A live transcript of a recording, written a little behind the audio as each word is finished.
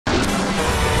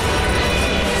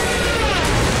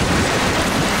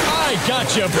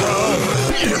Gotcha, bro.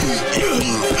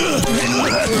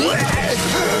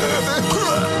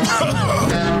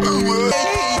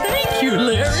 Thank you,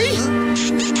 Larry.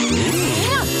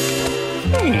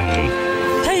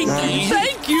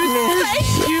 Thank you.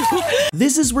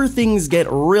 This is where things get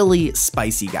really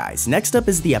spicy, guys. Next up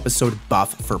is the episode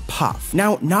Buff for Puff.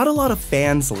 Now, not a lot of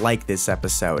fans like this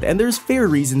episode, and there's fair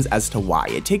reasons as to why.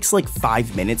 It takes like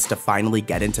 5 minutes to finally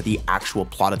get into the actual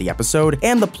plot of the episode,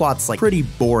 and the plot's like pretty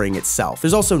boring itself.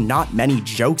 There's also not many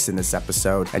jokes in this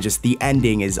episode, and just the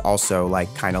ending is also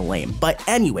like kind of lame. But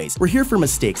anyways, we're here for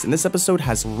mistakes, and this episode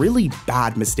has really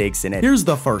bad mistakes in it. Here's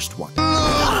the first one.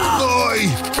 Boy,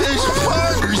 this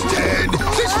father's dead.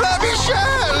 This flabby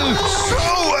shell, so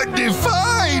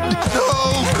undefined.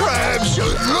 No crab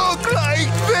should look like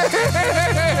this.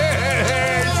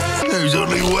 There's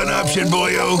only one option,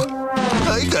 boyo.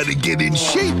 I gotta get in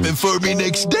shape before me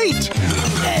next date.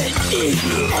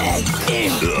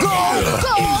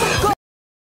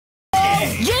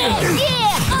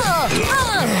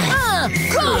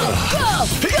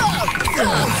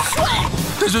 Go! Sweat!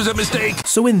 This was a mistake.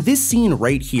 So in this scene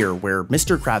right here, where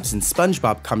Mr. Krabs and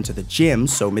SpongeBob come to the gym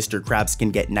so Mr. Krabs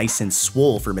can get nice and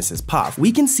swole for Mrs. Puff,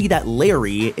 we can see that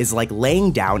Larry is like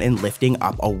laying down and lifting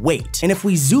up a weight. And if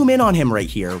we zoom in on him right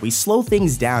here, we slow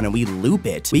things down and we loop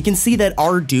it, we can see that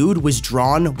our dude was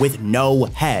drawn with no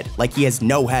head. Like he has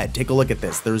no head. Take a look at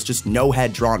this. There's just no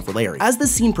head drawn for Larry. As the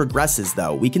scene progresses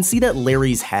though, we can see that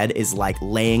Larry's head is like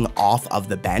laying off of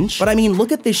the bench. But I mean,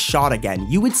 look at this shot again.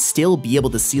 You would still be able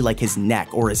to see like his neck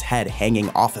or his head hanging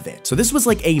off of it. So this was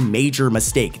like a major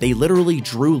mistake. They literally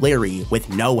drew Larry with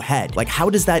no head. Like, how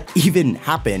does that even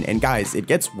happen? And guys, it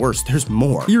gets worse. There's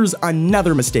more. Here's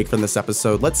another mistake from this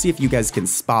episode. Let's see if you guys can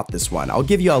spot this one. I'll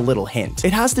give you a little hint.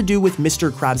 It has to do with Mr.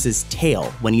 Krabs'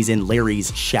 tail when he's in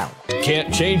Larry's shell.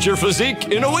 Can't change your physique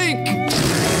in a week.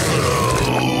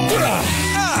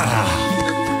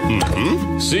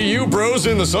 See you bros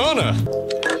in the sauna.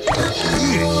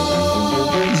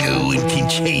 No one can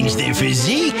change their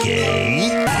physique, eh?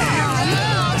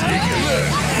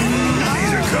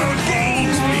 These are called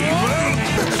games, people.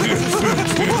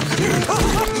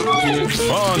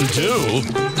 Fun too.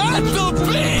 At the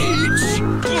beach!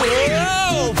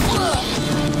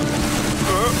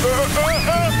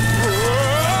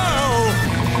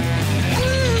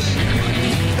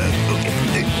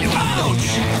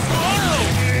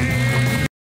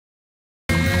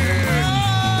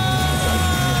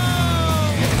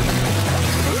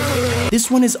 This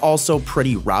one is also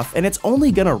pretty rough, and it's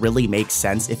only gonna really make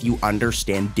sense if you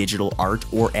understand digital art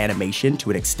or animation to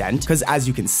an extent, because as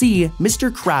you can see, Mr.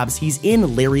 Krabs, he's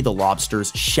in Larry the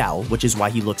Lobster's shell, which is why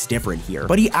he looks different here,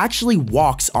 but he actually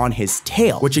walks on his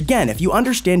tail, which again, if you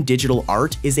understand digital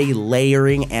art, is a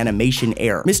layering animation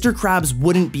error. Mr. Krabs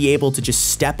wouldn't be able to just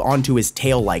step onto his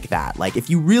tail like that. Like, if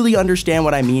you really understand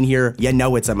what I mean here, you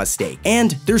know it's a mistake.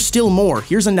 And there's still more.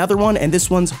 Here's another one, and this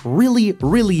one's really,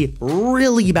 really,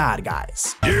 really bad, guys.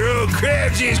 Your old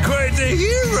Krabs is quite the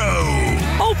hero.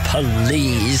 Oh,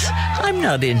 please. I'm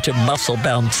not into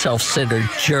muscle-bound, self-centered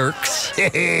jerks.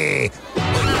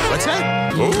 What's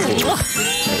that?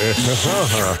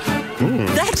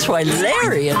 That's why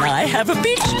Larry and I have a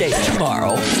beach date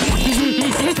tomorrow.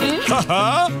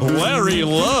 Larry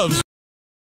loves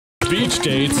beach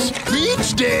dates.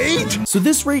 Beach date? So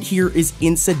this right here is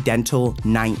Incidental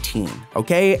 19,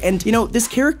 okay? And you know, this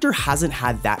character hasn't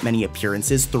had that many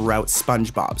appearances throughout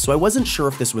SpongeBob, so I wasn't sure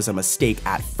if this was a mistake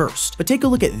at first. But take a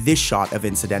look at this shot of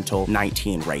Incidental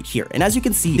 19 right here. And as you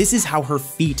can see, this is how her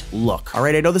feet look. All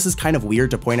right, I know this is kind of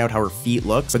weird to point out how her feet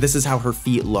look, but this is how her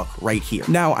feet look right here.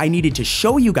 Now, I needed to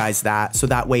show you guys that so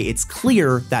that way it's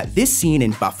clear that this scene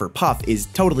in Buff for Puff is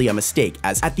totally a mistake,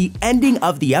 as at the ending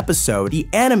of the episode, the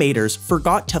animators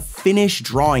forgot to finish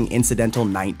drawing Incidental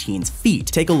 19's feet.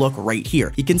 Take a look right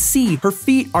here. You can see her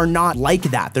feet are not like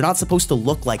that. They're not supposed to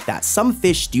look like that. Some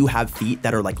fish do have feet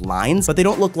that are like lines, but they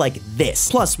don't look like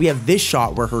this. Plus, we have this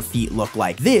shot where her feet look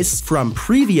like this from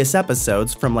previous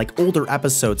episodes, from like older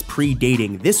episodes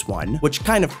predating this one, which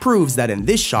kind of proves that in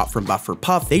this shot from Buff for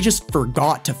Puff, they just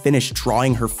forgot to finish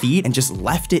drawing her feet and just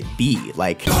left it be.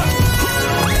 Like,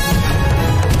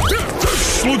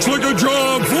 This looks like a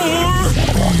job for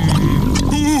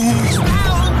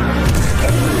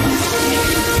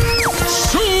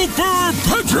Super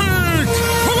Patrick!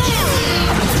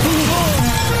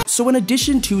 so in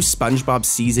addition to SpongeBob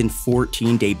Season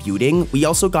 14 debuting, we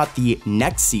also got the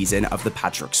next season of the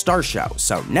Patrick Star Show.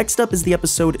 So next up is the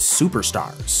episode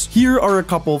Superstars. Here are a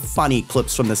couple funny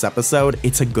clips from this episode.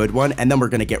 It's a good one, and then we're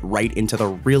gonna get right into the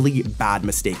really bad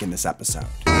mistake in this episode.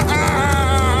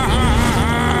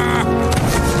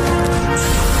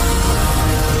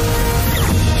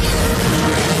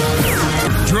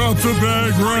 the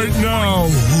bag right now,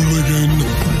 hooligan.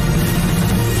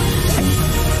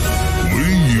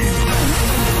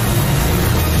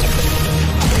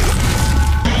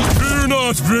 Fear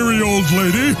not, very old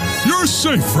lady. You're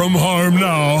safe from harm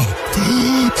now.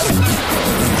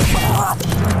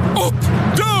 Up,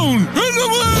 down, and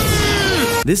away!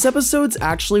 This episode's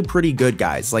actually pretty good,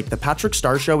 guys. Like, the Patrick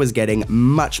Star Show is getting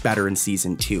much better in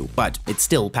season 2, but it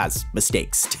still has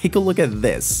mistakes. Take a look at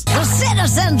this. The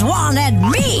citizens wanted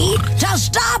me to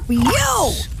stop you.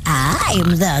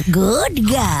 I'm the good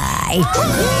guy.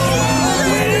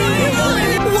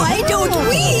 Why don't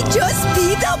we just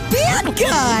be the bad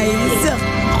guys?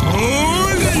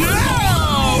 Oh,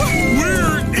 yeah!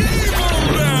 We're evil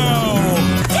now!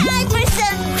 Time for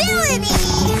some villainy!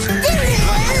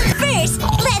 First,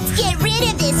 let's get rid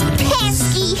of this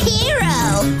pesky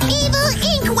hero, Evil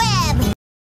Inkweb!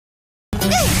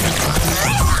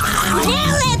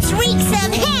 Now let's wreak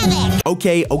some havoc!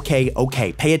 Okay,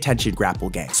 pay attention, Grapple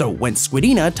Gang. So when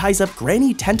Squidina ties up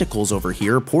Granny Tentacles over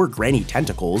here, poor Granny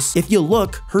Tentacles, if you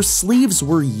look, her sleeves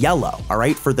were yellow, all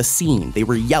right, for the scene. They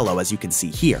were yellow, as you can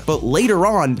see here. But later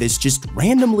on, this just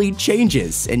randomly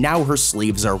changes, and now her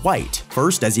sleeves are white.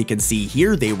 First, as you can see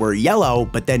here, they were yellow,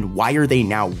 but then why are they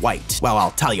now white? Well, I'll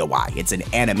tell you why. It's an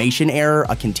animation error,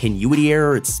 a continuity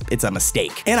error, it's a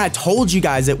mistake. And I told you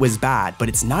guys it was bad, but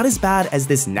it's not as bad as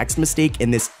this next mistake in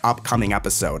this upcoming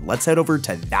episode. Let's head over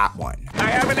to that one. I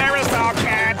have an aerosol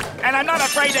can, and I'm not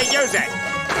afraid to use it.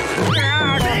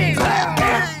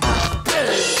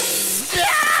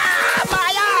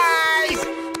 My eyes!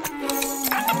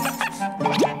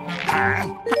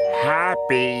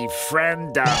 Happy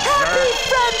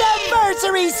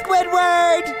friend-anniversary,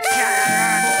 Squidward!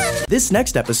 This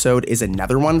next episode is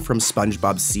another one from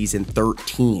SpongeBob season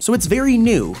 13. So it's very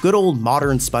new, good old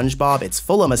modern SpongeBob. It's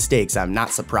full of mistakes, I'm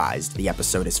not surprised. The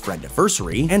episode is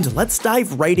Friendiversary, and let's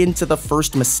dive right into the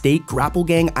first mistake. Grapple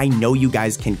Gang, I know you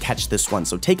guys can catch this one,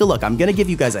 so take a look. I'm gonna give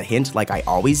you guys a hint like I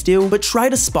always do, but try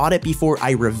to spot it before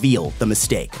I reveal the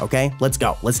mistake, okay? Let's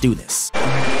go, let's do this.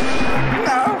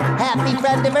 Happy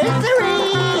Friendiversary!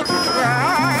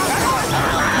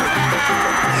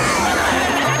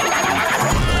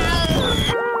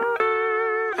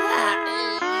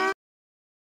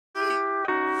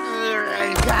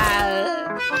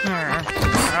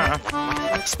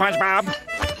 SpongeBob?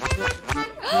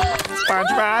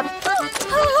 SpongeBob?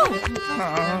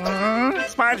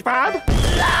 SpongeBob?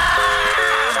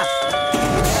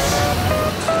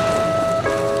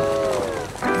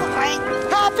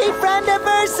 Happy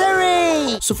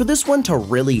Friendiversary! So for this one to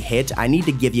really hit, I need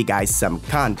to give you guys some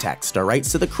context, all right?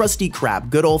 So the Krusty Krab,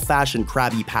 good old-fashioned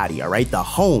Krabby Patty, all right? The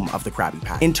home of the Krabby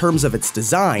Patty. In terms of its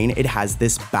design, it has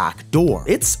this back door.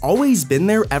 It's always been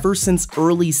there ever since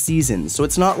early seasons, so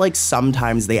it's not like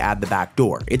sometimes they add the back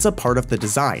door. It's a part of the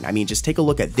design. I mean, just take a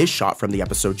look at this shot from the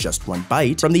episode Just One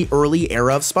Bite. From the early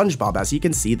era of SpongeBob, as you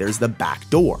can see, there's the back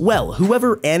door. Well,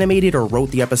 whoever animated or wrote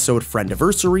the episode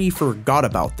Friendiversary forgot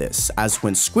about this, as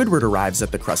when Squidward arrives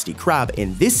at the Krusty Krab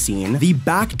in this scene, the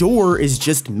back door is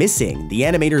just missing. The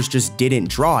animators just didn't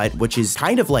draw it, which is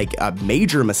kind of like a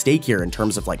major mistake here in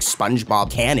terms of like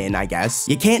SpongeBob canon, I guess.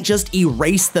 You can't just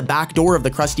erase the back door of the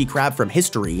Krusty Krab from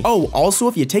history. Oh, also,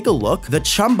 if you take a look, the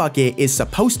Chum Bucket is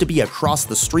supposed to be across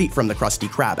the street from the Krusty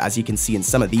Krab, as you can see in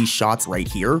some of these shots right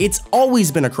here. It's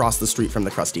always been across the street from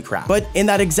the Krusty Krab. But in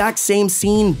that exact same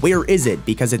scene, where is it?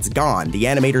 Because it's gone. The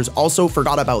animators also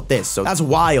forgot about this, so that's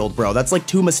wild, bro. That's like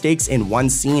 2 mistakes in one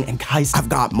scene, and guys, I've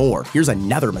got more. Here's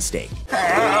another mistake.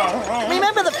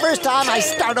 Remember the first time I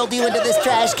startled you into this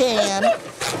trash can?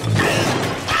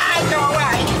 Go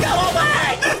away! Go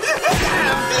away!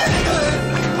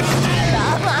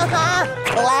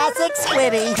 Classic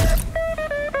Squiddy.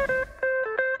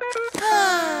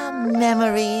 Ah,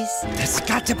 memories. There's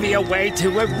got to be a way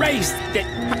to erase it.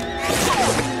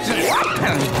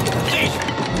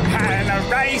 An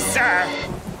eraser!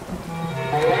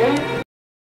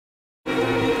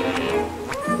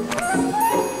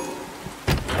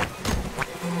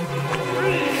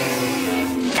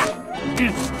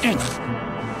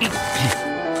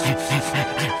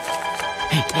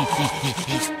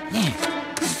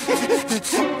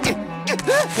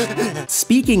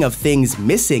 Speaking of things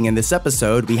missing in this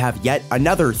episode, we have yet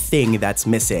another thing that's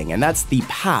missing, and that's the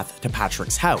path to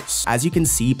Patrick's house. As you can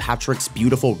see, Patrick's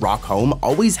beautiful rock home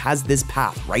always has this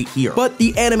path right here. But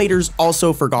the animators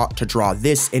also forgot to draw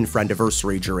this in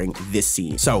Friendiversary during this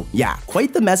scene. So yeah,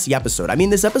 quite the messy episode. I mean,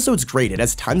 this episode's great. It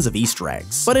has tons of Easter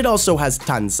eggs, but it also has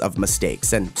tons of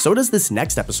mistakes, and so does this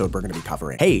next episode we're gonna be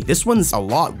covering. Hey, this one's a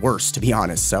lot worse, to be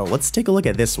honest, so let's take a look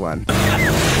at this one.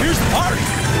 Here's the party!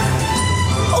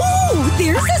 Ooh, Oh,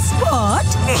 there's a spot.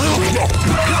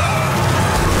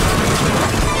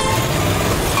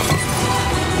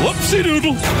 Whoopsie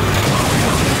doodle.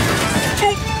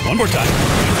 Oh, one more time.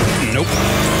 Nope.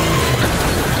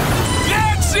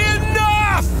 That's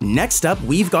enough! Next up,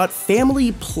 we've got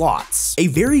Family Plots, a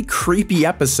very creepy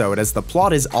episode as the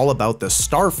plot is all about the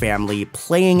Star family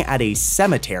playing at a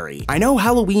cemetery. I know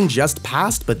Halloween just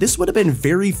passed, but this would have been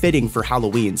very fitting for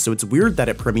Halloween, so it's weird that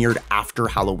it premiered after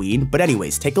Halloween. But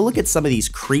anyways, take a look at some of these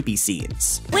creepy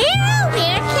scenes. Where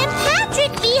can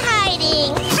Patrick be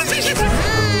hiding?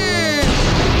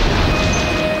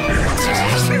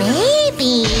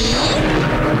 Maybe.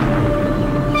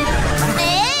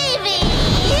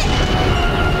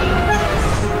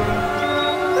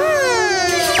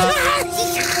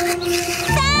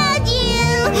 Found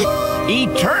you!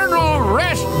 Eternal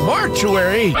Rest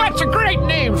Mortuary? That's a great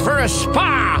name for a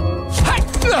spa!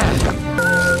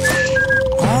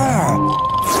 Oh,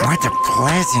 what a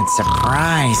pleasant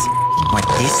surprise. With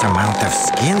this amount of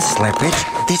skin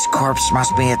slippage, this corpse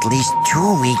must be at least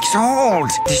 2 weeks old.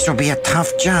 This will be a tough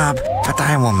job, but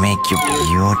I will make you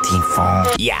beautiful.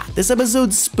 Yeah, this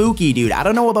episode's spooky, dude. I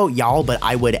don't know about y'all, but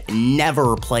I would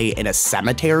never play in a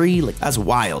cemetery. Like, that's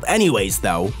wild. Anyways,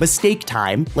 though, mistake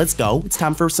time. Let's go. It's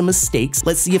time for some mistakes.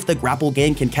 Let's see if the Grapple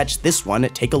Gang can catch this one.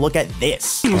 Take a look at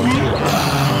this.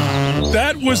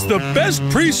 That was the best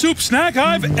pre-soup snack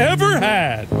I've ever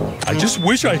had. I just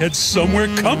wish I had somewhere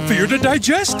comfier to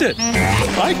digest it.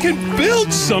 I can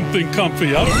build something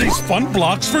comfy out of these fun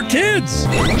blocks for kids.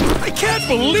 I can't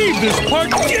believe this park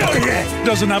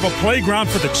doesn't have a playground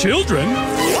for the children.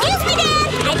 Excuse me,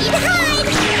 Dad! I need to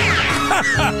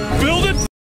hide! Build it,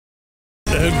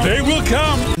 and they will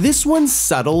come. This one's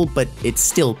subtle, but it's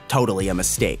still totally a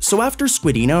mistake. So after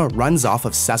Squidina runs off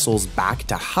of Cecil's back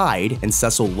to hide, and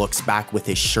Cecil looks back with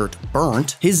his shirt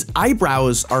burnt, his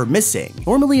eyebrows are missing.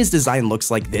 Normally his design looks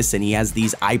like this and he has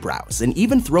these eyebrows. And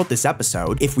even throughout this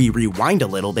episode, if we rewind a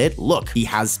little bit, look, he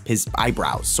has his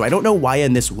eyebrows. So I don't know why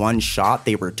in this one shot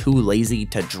they were too lazy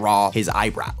to draw his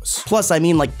eyebrows. Plus, I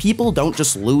mean, like, people don't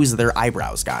just lose their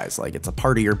eyebrows, guys. Like, it's a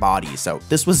part of your body. So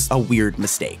this was a weird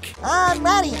mistake. I'm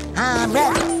ready. I'm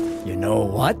ready. You know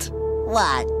what?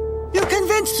 What? You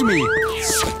convinced me!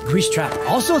 Greasetrap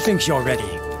also thinks you're ready.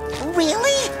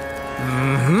 Really?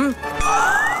 Mm-hmm.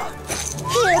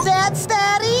 Hear that,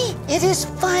 Daddy? It is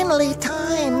finally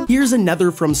time. Here's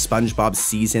another from SpongeBob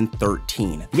Season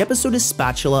 13. The episode is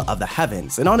Spatula of the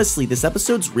Heavens, and honestly, this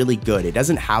episode's really good. It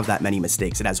doesn't have that many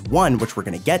mistakes. It has one, which we're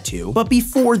gonna get to, but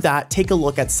before that, take a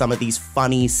look at some of these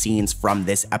funny scenes from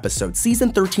this episode.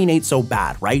 Season 13 ain't so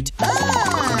bad, right?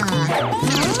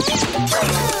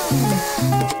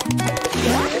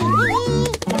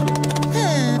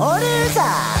 Orders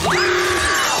up!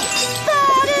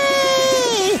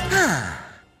 Daddy!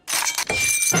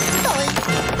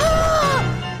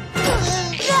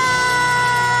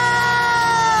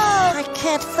 I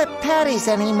can't flip patties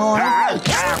anymore.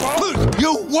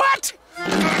 You what?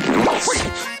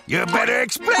 You better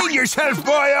explain yourself,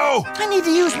 boyo! I need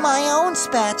to use my own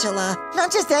spatula,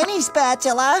 not just any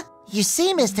spatula. You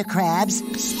see, Mr. Krabs,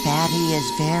 Spatty is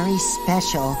very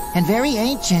special and very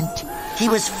ancient. He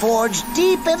was forged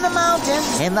deep in the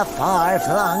mountains in the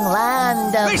far-flung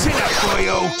land of... Listen up,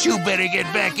 boyo! You better get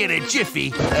back in a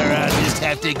jiffy, or I'll just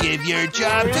have to give your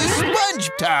job to Sponge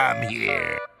Tom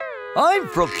here. I'm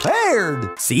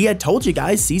prepared! See, I told you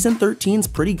guys, Season 13's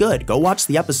pretty good. Go watch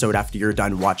the episode after you're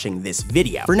done watching this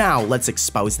video. For now, let's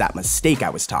expose that mistake I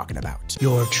was talking about.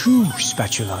 Your true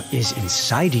spatula is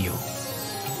inside you.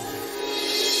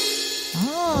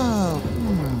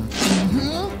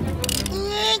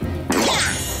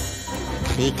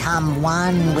 Become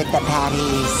one with the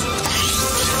patties.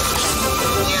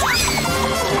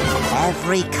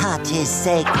 Every cut is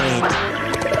sacred.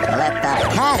 Let the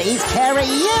patties carry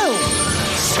you.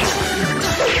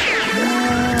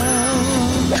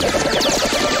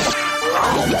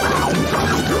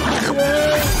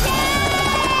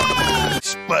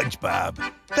 SpongeBob,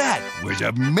 that was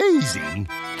amazing.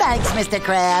 Thanks, Mr.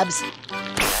 Krabs.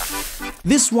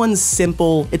 This one's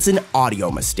simple, it's an audio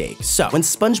mistake. So when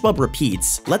SpongeBob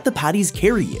repeats, let the patties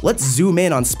carry you. Let's zoom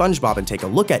in on SpongeBob and take a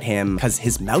look at him because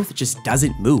his mouth just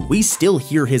doesn't move. We still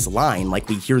hear his line like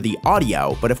we hear the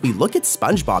audio, but if we look at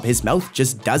SpongeBob, his mouth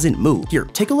just doesn't move. Here,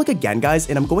 take a look again, guys,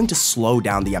 and I'm going to slow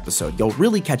down the episode. You'll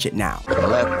really catch it now.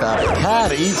 Let the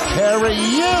patties carry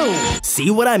you. See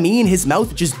what I mean? His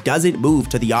mouth just doesn't move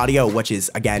to the audio, which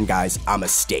is, again, guys, a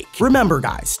mistake. Remember,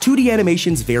 guys, 2D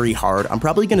animation's very hard. I'm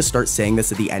probably gonna start saying saying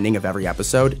this at the ending of every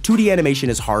episode, 2D animation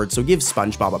is hard, so give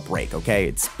SpongeBob a break, okay?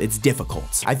 It's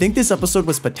difficult. I think this episode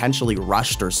was potentially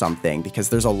rushed or something, because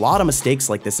there's a lot of mistakes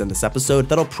like this in this episode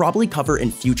that I'll probably cover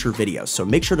in future videos, so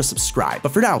make sure to subscribe.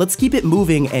 But for now, let's keep it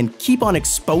moving and keep on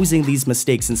exposing these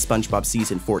mistakes in SpongeBob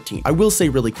Season 14. I will say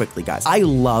really quickly, guys, I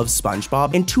love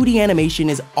SpongeBob, and 2D animation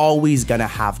is always gonna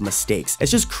have mistakes.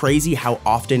 It's just crazy how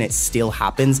often it still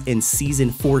happens in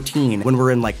Season 14 when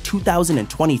we're in like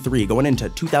 2023 going into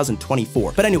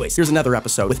 2024. But anyways, here's another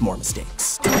episode with more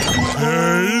mistakes.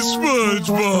 Hey,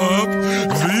 SpongeBob!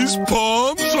 These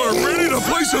palms are ready to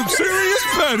play some serious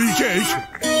patty cake!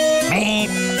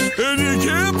 And you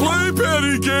can't play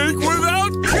patty cake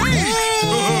without cake!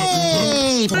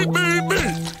 Meat!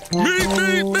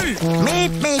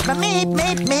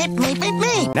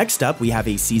 Next up, we have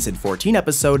a Season 14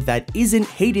 episode that isn't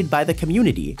hated by the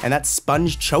community, and that's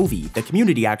Sponge Chovy. The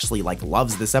community actually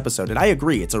loves this episode, and I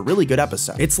agree, it's a really good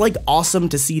episode. It's awesome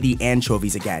to see the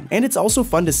anchovies again, and it's also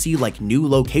fun to see new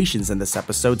locations in this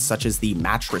episode, such as the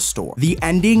mattress store. The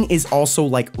ending is also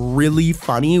really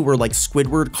funny, where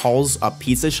Squidward calls a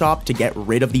pizza shop to get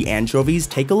rid of the anchovies.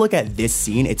 Take a look at this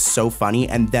scene, it's so funny,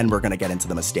 and then we're gonna get into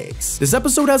the mistakes. This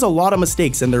episode has a lot of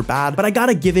mistakes and they're bad, but I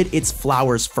gotta give it its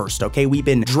flowers first, okay? We've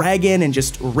been dragging and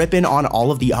just ripping on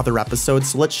all of the other episodes,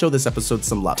 so let's show this episode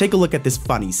some love. Take a look at this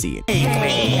funny scene.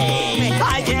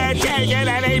 I can't take it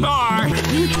anymore!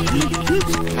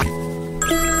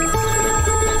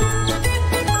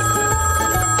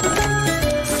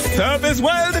 Serve as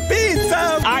well the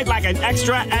pizza! I'd like an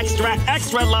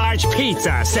extra large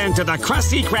pizza sent to the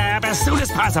Krusty Krab as soon as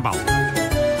possible.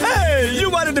 Hey, you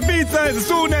wanted the pizza as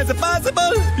soon as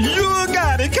possible? You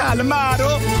got it,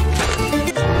 Calamaro!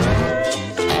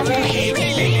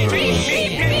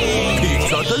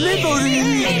 Pizza delivery!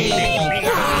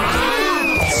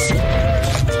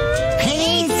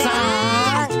 Pizza!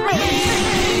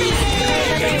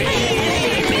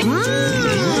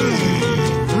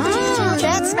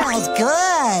 That smells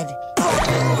good!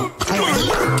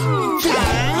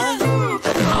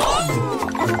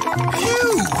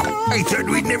 I thought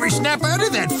we'd never snap out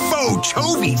of that faux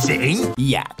Chovy thing.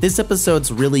 Yeah, this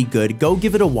episode's really good. Go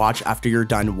give it a watch after you're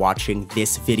done watching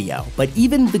this video. But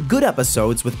even the good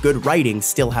episodes with good writing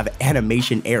still have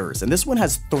animation errors, and this one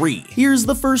has 3. Here's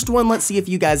the first one. Let's see if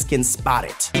you guys can spot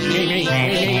it. Okay.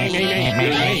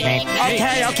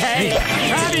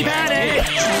 Krabby Patty!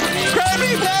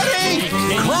 Krabby Patty!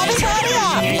 Krabby Patty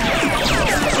up!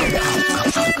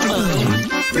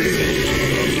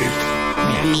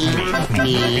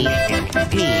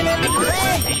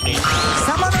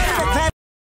 Someone ordered a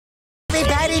Krabby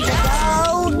Patty to go?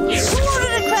 Who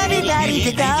ordered a Krabby Patty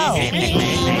to go?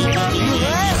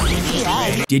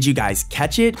 Did you guys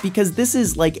catch it? Because this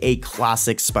is a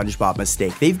classic SpongeBob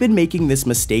mistake. They've been making this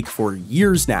mistake for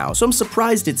years now, so I'm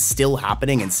surprised it's still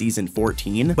happening in Season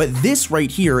 14. But this right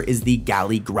here is the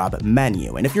Galley Grub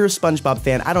menu. And if you're a SpongeBob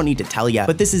fan, I don't need to tell you,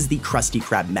 but this is the Krusty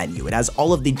Krab menu. It has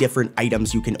all of the different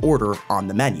items you can order on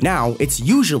the menu. Now, it's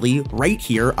usually right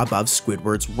here above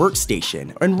Squidward's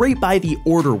workstation and right by the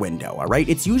order window, all right?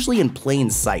 It's usually in plain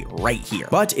sight right here.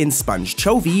 But in Sponge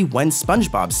Chovy, when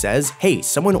SpongeBob says, hey,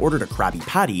 someone ordered a Krabby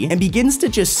Patty, and begins to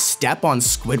just step on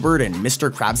Squidward and Mr.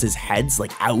 Krabs' heads,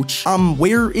 ouch.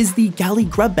 Where is the Galley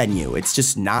Grub menu? It's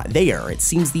just not there. It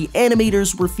seems the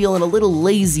animators were feeling a little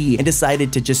lazy and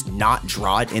decided to just not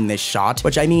draw it in this shot,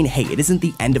 which I mean, hey, it isn't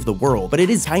the end of the world, but it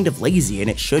is kind of lazy and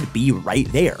it should be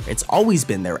right there. It's always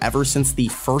been there ever since the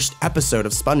first episode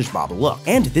of SpongeBob. Look,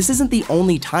 and this isn't the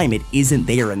only time it isn't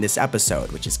there in this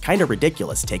episode, which is kind of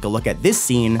ridiculous. Take a look at this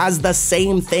scene as the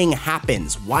same thing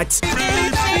happens. What?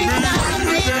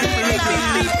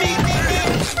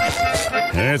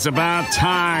 It's about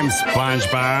time,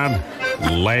 SpongeBob.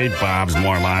 Late Bob's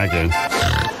more like it.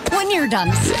 When you're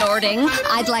done snorting,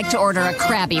 I'd like to order a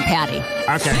Krabby Patty.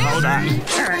 Okay, hold on.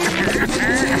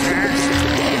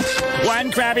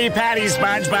 1 Krabby Patty,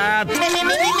 SpongeBob.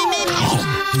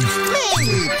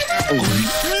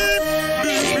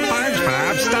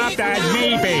 SpongeBob, stop that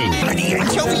meeping. Are the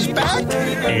anchovies back?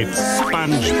 It's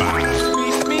SpongeBob.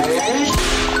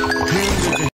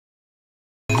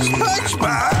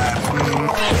 SpongeBob!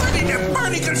 What in the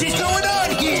barnacles is going on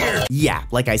here? Yeah,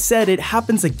 like I said, it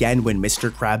happens again when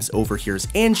Mr. Krabs overhears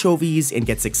anchovies and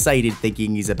gets excited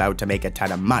thinking he's about to make a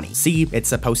ton of money. See, it's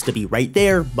supposed to be right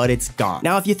there, but it's gone.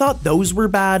 Now, if you thought those were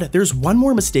bad, there's one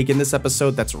more mistake in this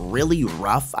episode that's really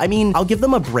rough. I mean, I'll give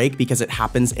them a break because it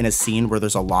happens in a scene where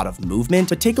there's a lot of movement,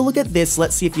 but take a look at this.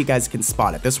 Let's see if you guys can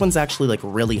spot it. This one's actually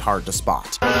really hard to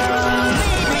spot.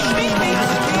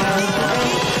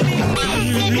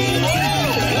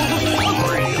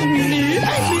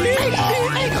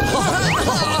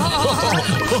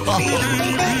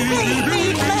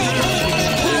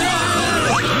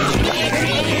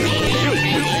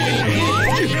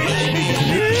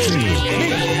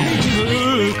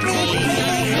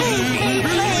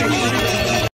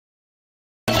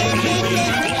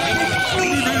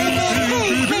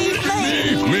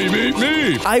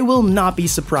 I will not be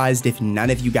surprised if none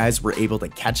of you guys were able to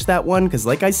catch that one, because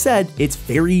like I said, it's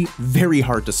very, very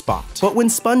hard to spot. But when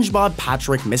SpongeBob,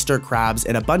 Patrick, Mr. Krabs,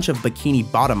 and a bunch of Bikini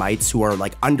Bottomites who are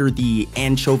like under the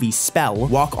anchovy spell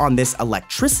walk on this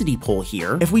electricity pole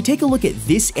here, if we take a look at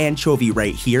this anchovy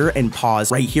right here and pause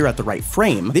right here at the right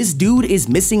frame, this dude is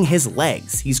missing his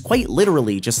legs. He's quite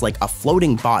literally just like a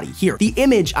floating body. Here, the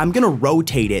image, I'm gonna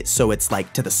rotate it so it's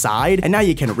like to the side, and now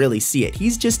you can really see it.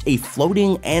 He's just a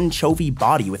floating anchovy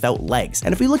body without legs.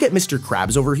 And if we look at Mr.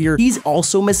 Krabs over here, he's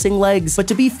also missing legs, but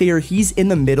to be fair, he's in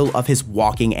the middle of his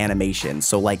walking animation,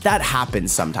 so like that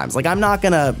happens sometimes. Like I'm not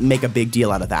gonna make a big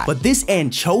deal out of that. But this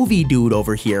anchovy dude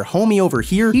over here, homie over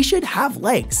here, he should have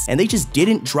legs, and they just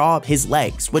didn't draw his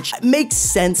legs, which makes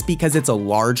sense because it's a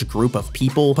large group of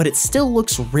people, but it still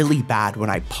looks really bad when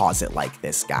I pause it like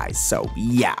this, guys. So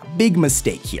yeah, big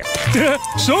mistake here.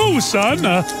 So, son,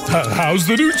 how's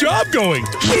the new job going?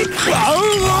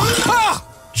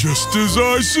 Just as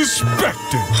I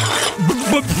suspected.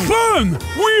 But fun!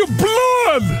 We have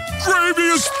blood! Gravy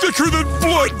is thicker than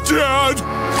blood, Dad!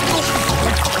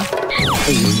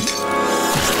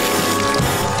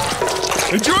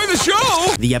 Enjoy the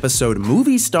show! The episode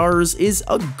Movie Stars is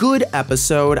a good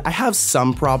episode. I have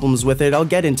some problems with it. I'll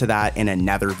get into that in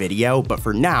another video, but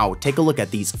for now, take a look at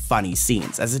these funny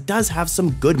scenes, as it does have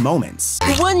some good moments.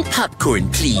 1 popcorn,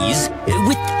 please,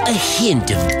 with a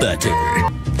hint of butter.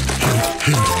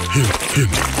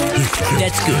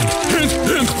 That's good.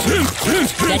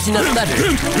 That's enough butter.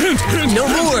 No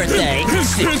more,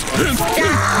 thanks.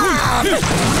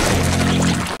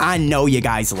 I know you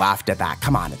guys laughed at that.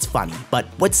 Come on, it's funny. But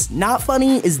what's not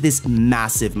funny is this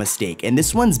massive mistake, and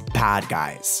this one's bad,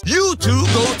 guys. You two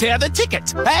go tear the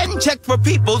ticket and check for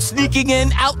people sneaking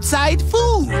in outside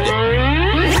food.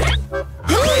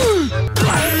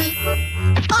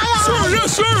 Sir,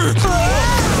 yes, sir!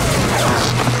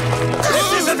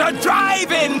 This isn't a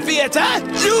drive-in theater!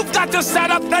 You've got to set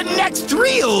up the next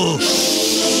reel!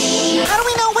 How do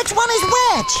we know which one is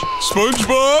which?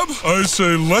 SpongeBob, I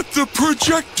say let the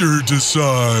projector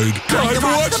decide. Time to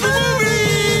watch the movie!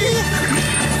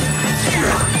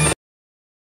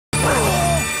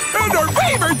 And our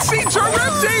favorite seats are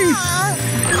empty!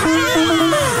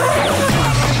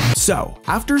 So,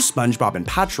 after SpongeBob and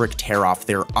Patrick tear off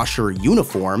their usher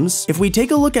uniforms, if we take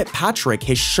a look at Patrick,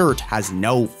 his shirt has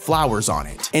no flowers on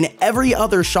it. In every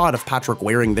other shot of Patrick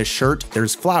wearing this shirt,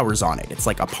 there's flowers on it. It's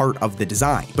like a part of the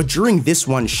design. But during this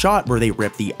one shot where they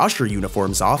rip the usher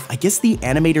uniforms off, I guess the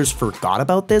animators forgot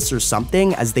about this or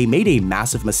something, as they made a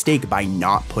massive mistake by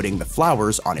not putting the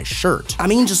flowers on his shirt. I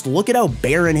mean, just look at how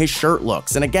barren his shirt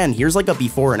looks. And again, here's like a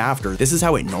before and after. This is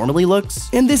how it normally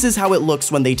looks, and this is how it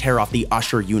looks when they tear off the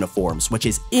usher uniforms, which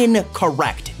is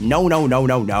incorrect. No, no, no,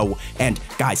 no, no. And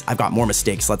guys, I've got more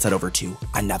mistakes. Let's head over to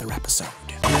another episode.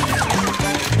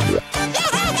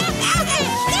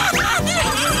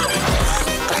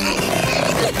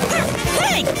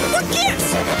 Hey, what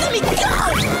gives? Let me go!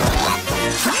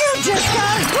 You just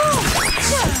got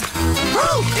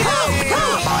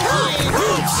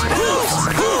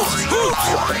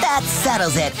That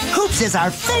settles it. Hoops is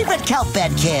our favorite kelp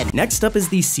bed kid. Next up is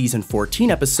the season 14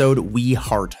 episode We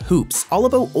Heart Hoops, all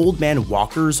about Old Man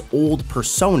Walker's old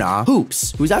persona,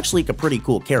 Hoops, who's actually a pretty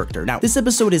cool character. Now, this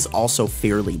episode is also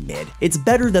fairly mid. It's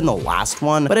better than the last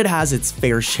one, but it has its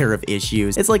fair share of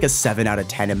issues. It's like a 7 out of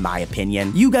 10 in my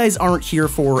opinion. You guys aren't here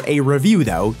for a review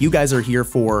though. You guys are here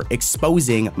for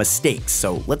exposing mistakes.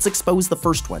 So let's expose the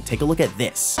first one. Take a look at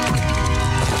this.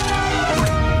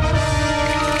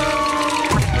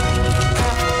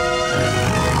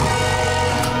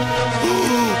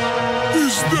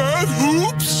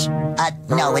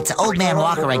 No, it's Old Man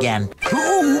Walker again.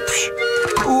 Hoops?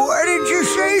 Why did you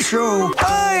say so?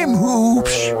 I'm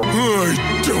Hoops.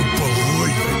 I don't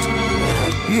believe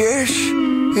it. Yes,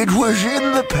 it was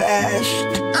in the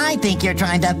past. I think you're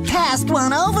trying to pass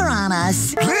one over on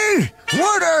us. Hey,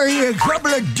 what are you, a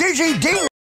couple of dizzy ding-dongs?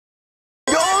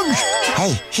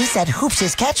 Hey, he said Hoops'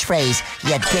 his catchphrase,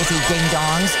 you dizzy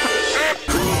ding-dongs.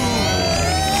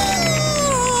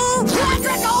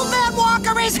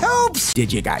 Is Hoops!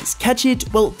 Did you guys catch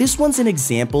it? Well, this one's an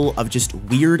example of just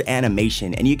weird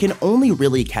animation, and you can only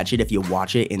really catch it if you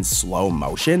watch it in slow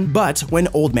motion. But when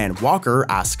Old Man Walker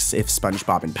asks if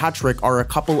SpongeBob and Patrick are a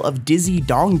couple of dizzy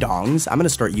dong-dongs, I'm gonna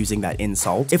start using that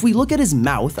insult. If we look at his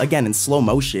mouth, again in slow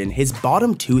motion, his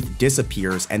bottom tooth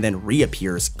disappears and then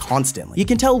reappears constantly. You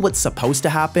can tell what's supposed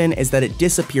to happen is that it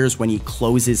disappears when he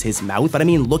closes his mouth, but I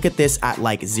mean, look at this at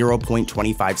like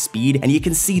 0.25 speed, and you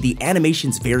can see the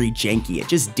animation's very janky. It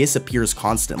just disappears appears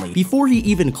constantly before he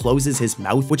even closes his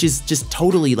mouth, which is just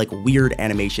totally like weird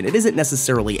animation. It isn't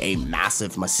necessarily a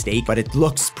massive mistake, but it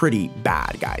looks pretty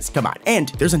bad, guys. Come on. And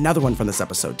there's another one from this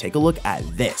episode. Take a look at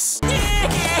this.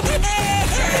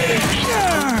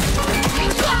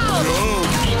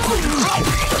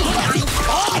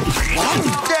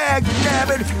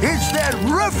 Dagnabbit, it's that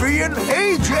ruffian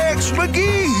Ajax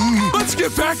McGee! Let's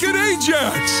get back at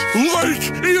Ajax!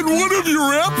 Like in one of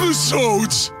your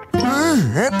episodes!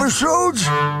 Episodes?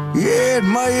 Yeah, at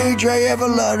my age I have a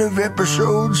lot of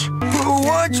episodes. Who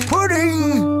wants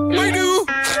pudding? I do!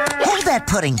 Hold that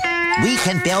pudding! We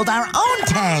can build our own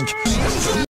tank!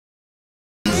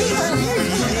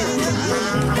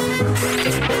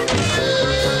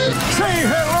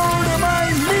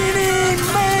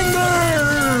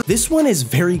 This one is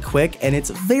very quick and it's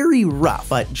very rough,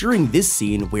 but during this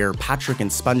scene where Patrick and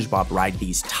SpongeBob ride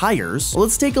these tires,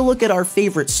 let's take a look at our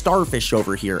favorite starfish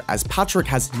over here, as Patrick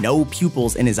has no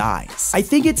pupils in his eyes. I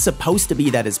think it's supposed to be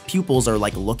that his pupils are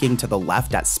like looking to the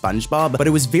left at SpongeBob, but it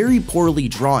was very poorly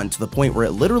drawn to the point where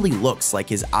it literally looks like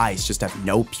his eyes just have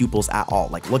no pupils at all.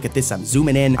 Like, look at this, I'm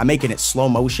zooming in, I'm making it slow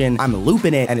motion, I'm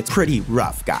looping it, and it's pretty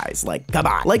rough, guys. Like, come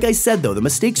on. Like I said though, the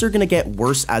mistakes are gonna get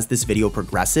worse as this video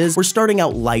progresses. We're starting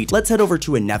out light. Let's head over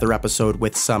to another episode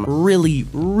with some really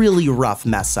rough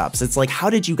mess ups. It's like,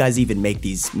 how did you guys even make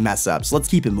these mess ups? Let's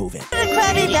keep it moving.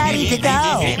 Krabby Patty to go.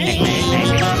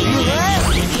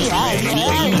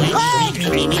 What?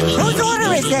 Whose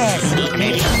order is this?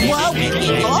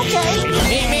 Whoa, okay.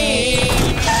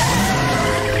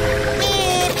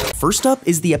 First up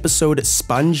is the episode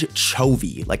Sponge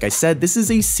Chovy. Like I said, this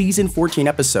is a season 14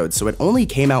 episode, so it only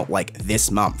came out like this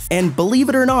month. And believe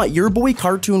it or not, your boy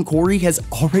Cartoon Corey has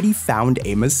already found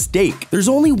a mistake. There's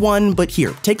only one, but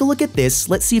here, take a look at this.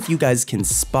 Let's see if you guys can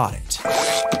spot it.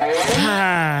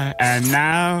 And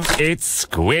now it's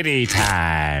Squiddy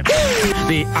time.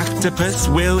 The octopus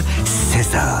will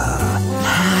sizzle.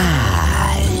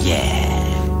 Yeah.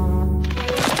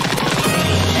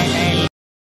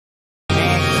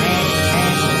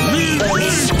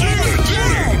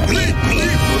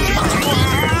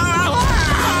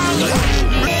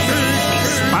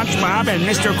 SpongeBob and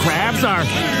Mr. Krabs are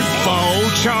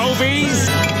faux chovies?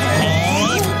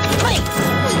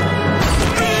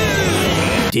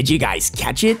 Did you guys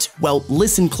catch it? Well,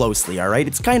 listen closely, alright?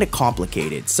 It's kind of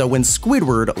complicated. So when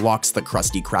Squidward locks the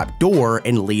Krusty Krab door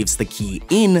and leaves the key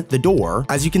in the door,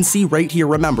 as you can see right here,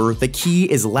 remember, the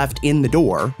key is left in the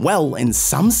door. Well, in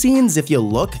some scenes, if you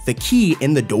look, the key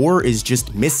in the door is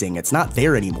just missing. It's not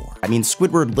there anymore. I mean,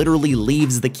 Squidward literally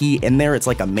leaves the key in there. It's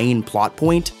like a main plot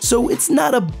point. So it's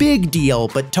not a big deal,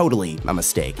 but totally a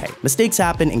mistake. Hey, mistakes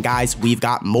happen, and guys, we've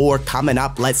got more coming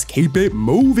up. Let's keep it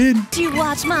moving. Do you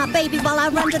watch my baby while I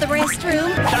run to the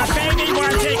restroom? The baby wants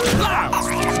it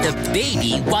closed! The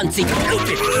baby wants it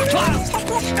open.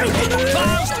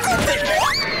 Closed!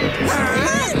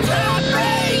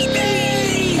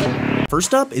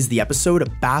 First up is the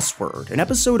episode Bassword, an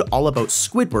episode all about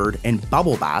Squidward and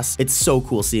Bubble Bass. It's so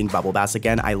cool seeing Bubble Bass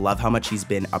again. I love how much he's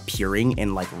been appearing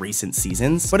in like recent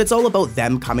seasons, but it's all about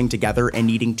them coming together and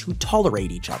needing to tolerate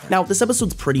each other. Now, this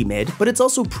episode's pretty mid, but it's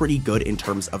also pretty good in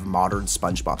terms of modern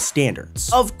SpongeBob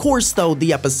standards. Of course, though,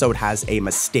 the episode has a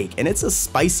mistake, and it's a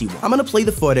spicy one. I'm gonna play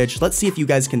the footage. Let's see if you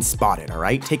guys can spot it, all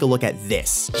right? Take a look at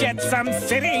this. Jetsam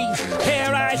City,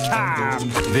 here I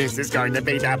come. This is going to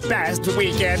be the best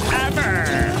weekend ever. Huh?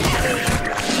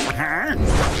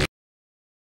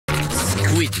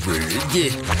 Squidward.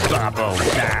 Bubble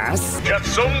Bass.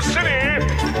 Jetsam City.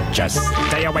 Just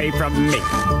stay away from me.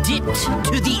 Dipped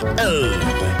to the O.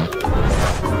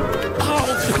 Oh,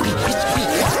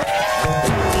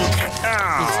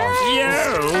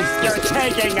 you're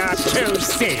taking up 2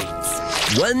 seats.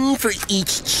 One for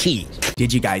each cheek.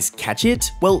 Did you guys catch it?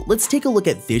 Well, let's take a look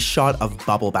at this shot of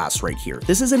Bubble Bass right here.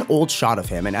 This is an old shot of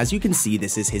him, and as you can see,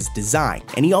 this is his design,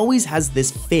 and he always has this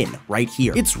fin right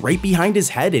here. It's right behind his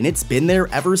head, and it's been there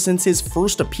ever since his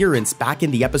first appearance back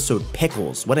in the episode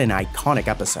Pickles. What an iconic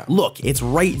episode. Look, it's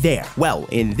right there. Well,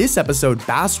 in this episode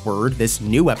Bassword, this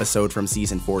new episode from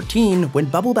season 14, when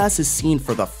Bubble Bass is seen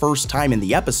for the first time in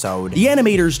the episode, the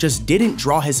animators just didn't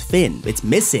draw his fin. It's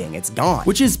missing, it's gone,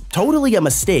 which is totally a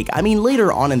mistake. I mean,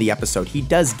 later on in the episode, he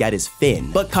does get his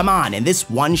fin, but come on, in this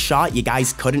one shot, you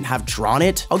guys couldn't have drawn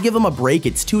it? I'll give him a break.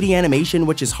 It's 2D animation,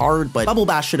 which is hard, but Bubble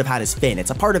Bass should have had his fin. It's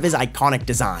a part of his iconic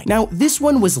design. Now, this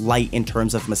one was light in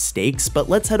terms of mistakes, but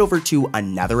let's head over to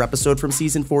another episode from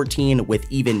season 14 with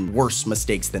even worse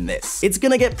mistakes than this. It's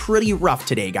gonna get pretty rough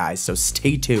today, guys, so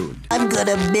stay tuned. I'm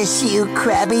gonna miss you,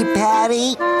 Krabby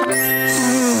Patty.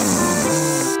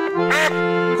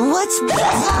 What's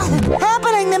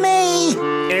happening to me?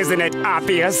 Isn't it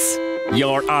obvious?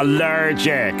 You're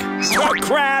allergic to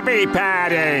Krabby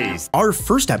Patties! Our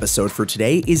first episode for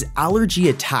today is Allergy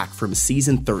Attack from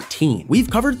Season 13. We've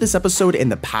covered this episode in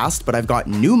the past, but I've got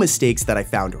new mistakes that I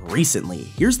found recently.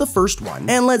 Here's the first one,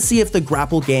 and let's see if the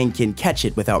Grapple Gang can catch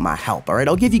it without my help, alright?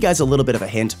 I'll give you guys a little bit of a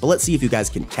hint, but let's see if you guys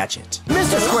can catch it.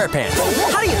 Mr. SquarePants,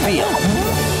 how do you feel?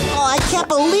 Oh, I can't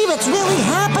believe it's really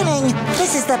happening.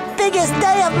 This is the biggest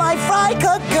day of my fry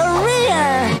cook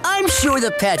career. I'm sure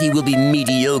the patty will be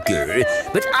mediocre,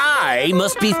 but I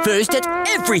must be first at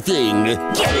everything.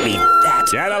 Get me that.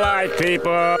 Get alive,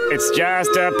 people. It's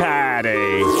just a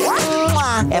patty.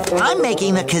 If I'm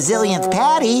making the gazillionth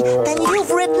patty, then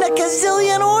you've written a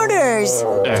gazillion orders.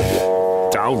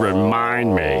 Don't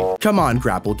remind me. Come on,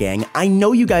 Grapple Gang. I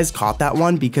know you guys caught that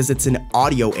one because it's an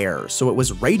audio error, so it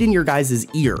was right in your guys'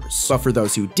 ears. But for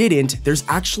those who didn't, there's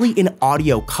actually an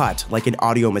audio cut, like an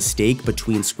audio mistake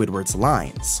between Squidward's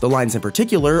lines. The lines in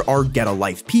particular are "Get a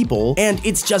life, people," and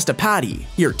 "It's just a patty."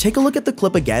 Here, take a look at the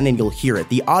clip again and you'll hear it.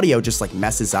 The audio just like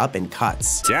messes up and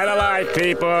cuts. Get alive,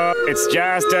 people. It's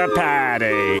just a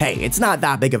patty. Hey, it's not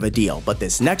that big of a deal, but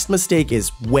this next mistake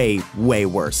is way, way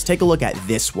worse. Take a look at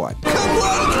this one.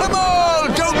 Come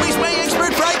on! Don't miss my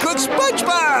expert fry cook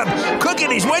SpongeBob! Cooking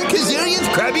his 1 gazillionth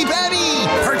Krabby Patty!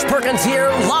 Perch Perkins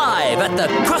here live at the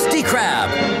Krusty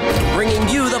Krab, bringing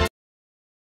you the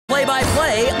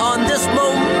play-by-play on this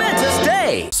momentous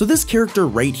day. So this character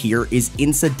right here is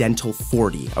Incidental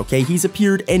 40, okay? He's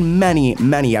appeared in many,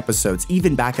 many episodes,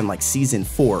 even back in like Season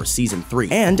 4, Season 3.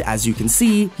 And as you can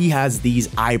see, he has these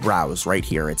eyebrows right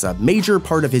here. It's a major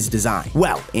part of his design.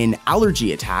 Well, in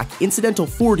Allergy Attack, Incidental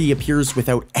 40 appears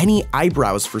without any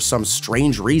eyebrows for some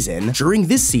strange reason during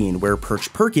this scene where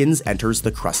Perch Perkins enters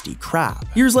the Krusty Krab.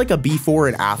 Here's like a before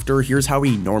and after. Here's how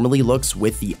he normally looks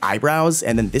with the eyebrows,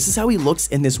 and then this is how he looks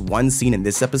in this one scene in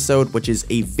this episode, which is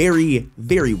a very,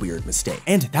 very weird mistake.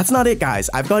 And that's not it, guys.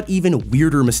 I've got even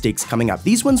weirder mistakes coming up.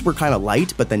 These ones were kind of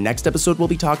light, but the next episode we'll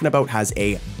be talking about has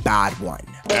a bad one.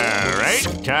 All right,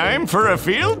 time for a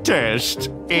field test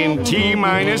in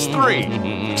T-minus 3,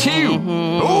 2,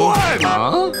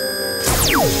 1.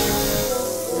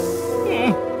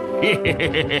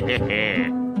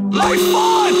 My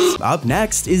font! Up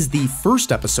next is the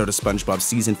first episode of SpongeBob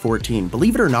Season 14.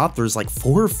 Believe it or not, there's like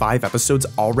 4 or 5 episodes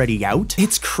already out.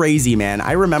 It's crazy, man.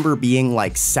 I remember being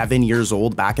like 7 years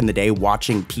old back in the day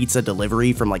watching Pizza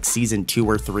Delivery from like Season 2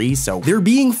 or 3, so there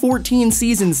being 14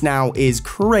 seasons now is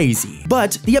crazy.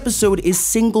 But the episode is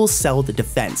Single-Celled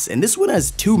Defense, and this one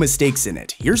has 2 mistakes in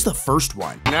it. Here's the first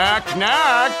one. Knock,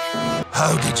 knock.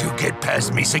 How did you get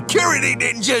past me, security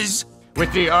ninjas?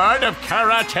 With the art of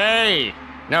karate.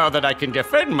 Now that I can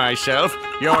defend myself,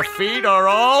 your feet are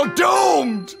all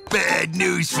doomed! Bad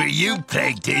news for you,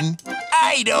 Plankton.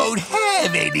 I don't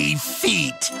have any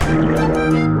feet.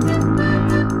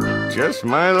 Just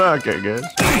my luck, I guess.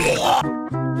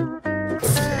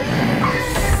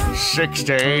 6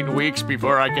 to 8 weeks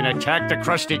before I can attack the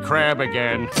Krusty Krab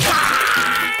again.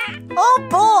 Oh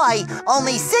boy!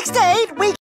 Only 6 to 8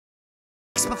 weeks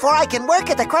before I can work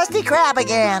at the Krusty Krab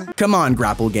again. Come on,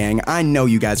 Grapple Gang. I know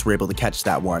you guys were able to catch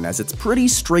that one, as it's pretty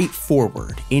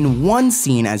straightforward. In one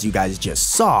scene, as you guys just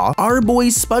saw, our boy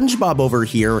SpongeBob over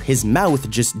here, his mouth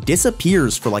just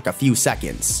disappears for like a few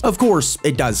seconds. Of course,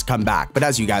 it does come back, but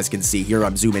as you guys can see here,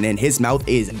 I'm zooming in, his mouth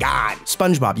is gone.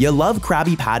 SpongeBob, you love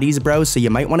Krabby Patties, bro, so you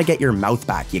might want to get your mouth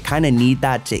back. You kind of need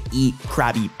that to eat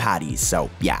Krabby Patties, so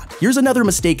yeah. Here's another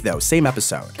mistake though, same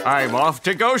episode. I'm off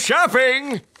to go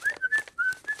shopping!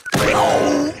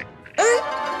 Ew!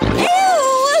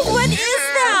 What is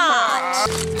that?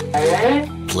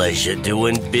 Pleasure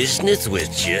doing business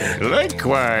with you.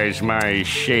 Likewise, my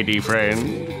shady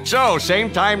friend. So,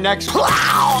 same time next...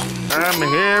 I'm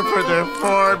here for the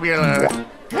formula.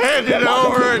 Hand it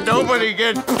over and nobody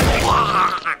gets...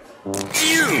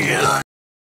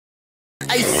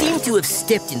 I seem to have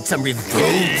stepped in some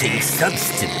revolting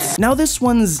substance. Now this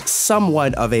one's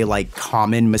somewhat of a like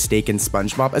common mistake in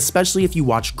SpongeBob, especially if you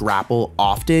watch Grapple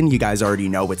often, you guys already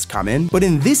know what's coming. But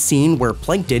in this scene where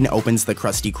Plankton opens the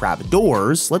Krusty Krab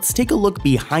doors, let's take a look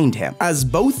behind him, as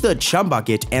both the chum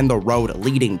bucket and the road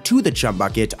leading to the chum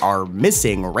bucket are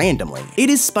missing randomly. It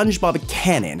is SpongeBob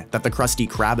canon that the Krusty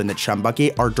Krab and the chum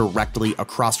bucket are directly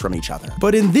across from each other.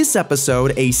 But in this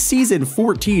episode, a Season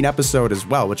 14 episode as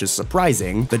well, which is surprising,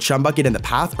 the chum bucket and the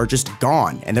path are just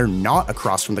gone, and they're not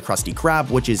across from the Krusty Krab,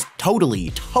 which is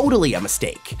totally a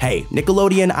mistake. Hey,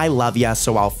 Nickelodeon, I love ya,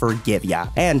 so I'll forgive ya.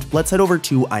 And let's head over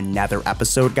to another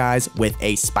episode, guys, with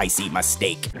a spicy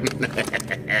mistake. We're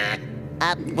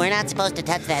not supposed to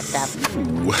touch that stuff.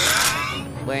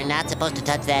 We're not supposed to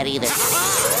touch that either.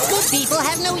 Good people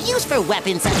have no use for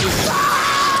weapons such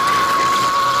as...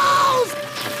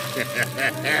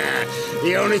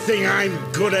 The only thing I'm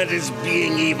good at is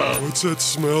being evil. What's that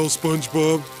smell,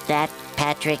 SpongeBob? That,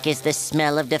 Patrick, is the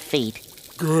smell of defeat.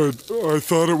 Good. I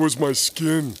thought it was my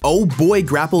skin. Oh boy,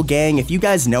 Grapple Gang, if you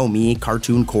guys know me,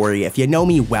 Cartoon Corey, if you know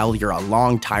me well, you're a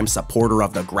long-time supporter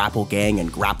of the Grapple Gang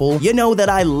and Grapple. You know that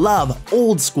I love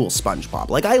old school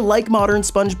SpongeBob. Like, I like modern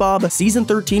SpongeBob. Season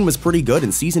 13 was pretty good,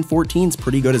 and Season 14's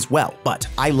pretty good as well. But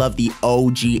I love the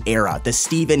OG era, the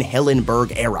Steven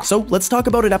Hillenburg era. So let's talk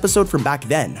about an episode from back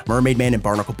then. Mermaid Man and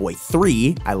Barnacle Boy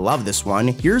 3. I love this one.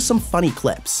 Here's some funny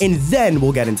clips. And then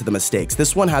we'll get into the mistakes.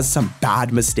 This one has some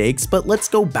bad mistakes, but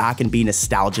let's go back and be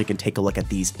nostalgic and take a look at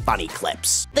these funny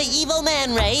clips. The evil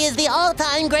Man Ray is the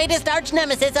all-time greatest arch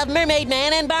nemesis of Mermaid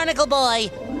Man and Barnacle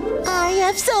Boy. I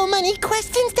have so many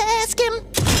questions to ask him.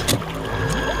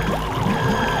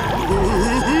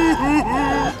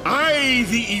 I,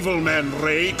 the evil man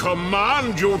Ray,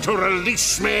 command you to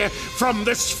release me from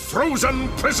this frozen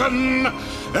prison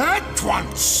at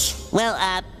once. Well,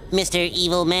 Mr.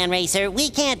 Evil Man Ray, sir, we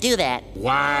can't do that.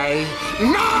 Why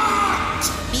not?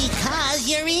 Because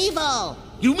you're evil.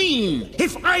 You mean,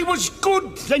 if I was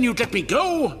good, then you'd let me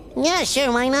go? Yeah,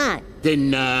 sure, why not?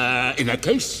 Then, in that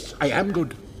case, I am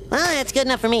good. Well, that's good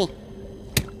enough for me.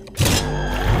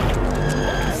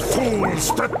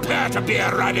 Fools, prepare to be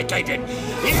eradicated.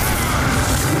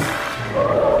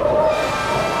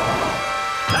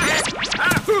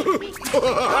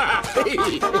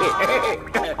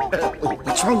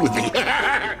 What's wrong with me?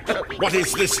 What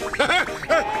is this?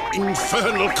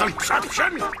 Infernal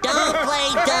contraption? Don't play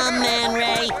dumb, Man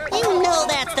Ray. You know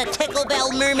that's the Tickle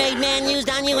Bell Mermaid Man used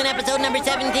on you in episode number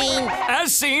 17.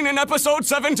 As seen in episode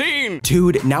 17.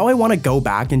 Dude, now I want to go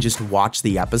back and just watch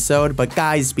the episode, but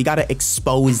guys, we gotta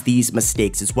expose these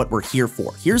mistakes is what we're here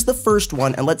for. Here's the first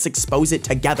one, and let's expose it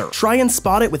together. Try and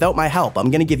spot it without my help.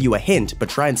 I'm gonna give you a hint, but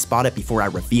try and spot it before I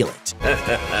reveal it.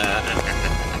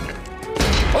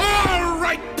 All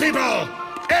right, people!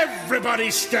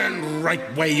 Everybody stand right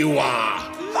where you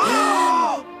are.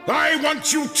 I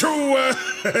want you to,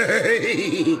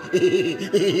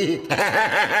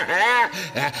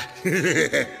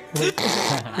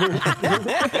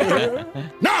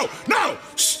 No!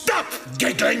 Stop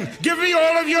giggling! Give me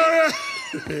all of your,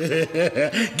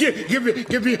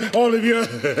 give me all of your,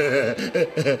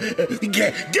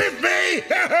 give me!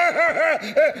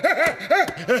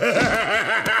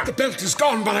 The belt is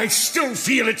gone, but I still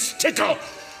feel its tickle.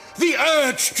 The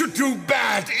urge to do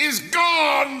bad is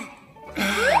gone.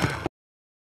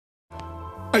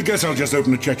 I guess I'll just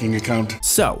open a checking account.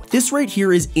 So, this right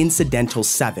here is Incidental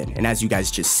 7, and as you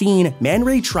guys just seen, Man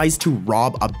Ray tries to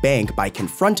rob a bank by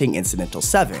confronting Incidental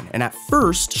 7, and at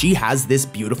first, she has this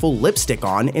beautiful lipstick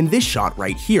on in this shot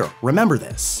right here. Remember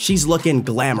this. She's looking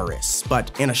glamorous,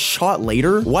 but in a shot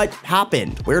later, what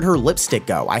happened? Where'd her lipstick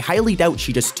go? I highly doubt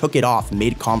she just took it off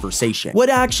mid-conversation. What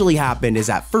actually happened is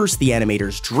at first, the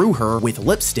animators drew her with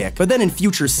lipstick, but then in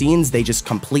future scenes, they just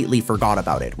completely forgot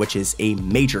about it, which is a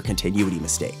major continuity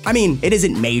mistake. I mean, it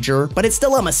isn't major, but it's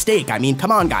still a mistake. I mean,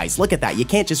 come on guys, look at that. You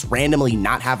can't just randomly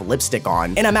not have lipstick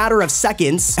on in a matter of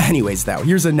seconds. Anyways though,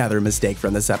 here's another mistake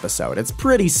from this episode. It's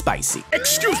pretty spicy.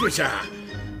 Excuse me, sir,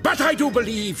 but I do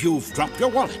believe you've dropped your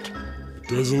wallet.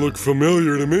 Doesn't look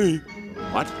familiar to me.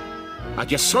 What? I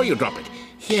just saw you drop it.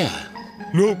 Here.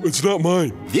 Nope, it's not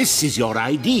mine. This is your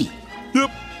ID. Yep.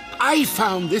 I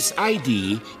found this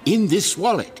ID in this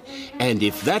wallet. And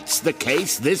if that's the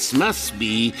case, this must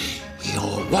be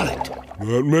your wallet.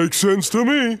 That makes sense to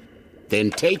me. Then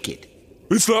take it.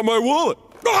 It's not my wallet.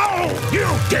 Oh, you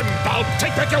dimball!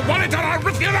 Take back your wallet or I'll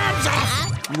rip your arms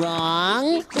off!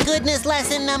 Wrong. Goodness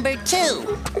lesson number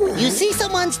 2. You see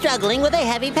someone struggling with a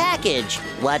heavy package.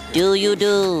 What do you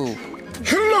do?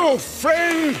 Hello,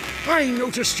 friend. I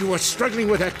noticed you were struggling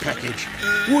with that package.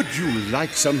 Would you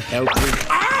like some help with...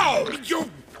 Ow!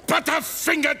 You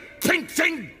butterfingered pink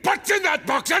thing! What's in that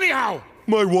box anyhow?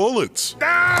 My wallets.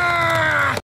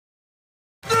 Ah!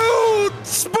 No!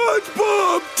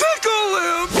 SpongeBob! Tickle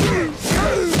him!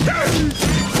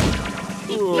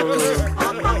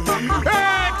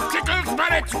 Tickles,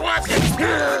 but it's working!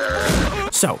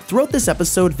 So, throughout this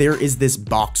episode, there is this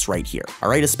box right here,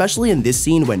 alright? Especially in this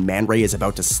scene when Man Ray is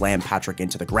about to slam Patrick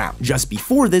into the ground. Just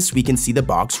before this, we can see the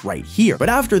box right here. But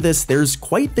after this, there's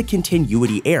quite the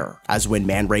continuity error, as when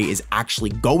Man Ray is actually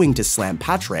going to slam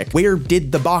Patrick, where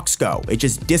did the box go? It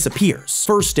just disappears.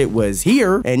 First it was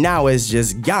here, and now it's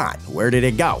just gone. Where did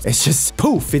it go? It's just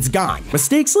poof, it's gone.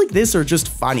 Mistakes like this are just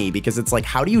funny because it's like,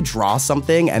 how do you draw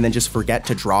something and then just forget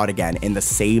to draw it again in the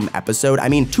same episode? I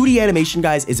mean, 2D animation,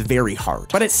 guys, is very hard,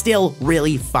 but it's still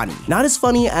really funny. Not as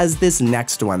funny as this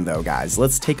next one though, guys.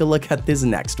 Let's take a look at this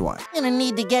next one. I'm gonna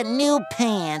need to get new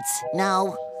pants.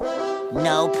 No,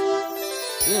 Nope.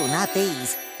 Ew, not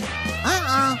these.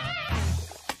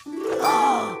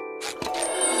 Oh.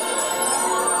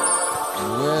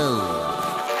 Whoa.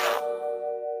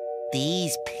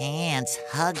 These pants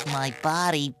hug my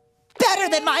body better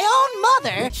than my own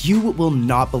mother. You will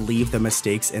not believe the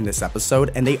mistakes in this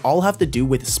episode, and they all have to do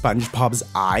with SpongeBob's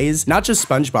eyes. Not just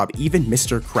SpongeBob, even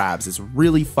Mr. Krabs is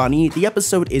really funny. The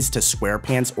episode is to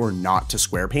SquarePants or not to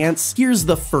SquarePants. Here's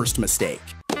the first mistake.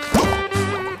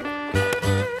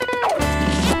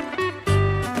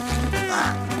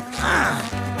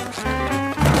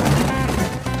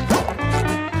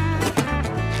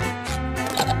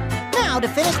 Now to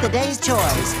finish the day's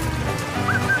chores.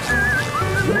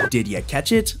 Did ya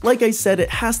catch it? Like I said, it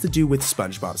has to do with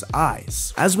SpongeBob's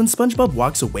eyes. As when SpongeBob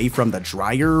walks away from the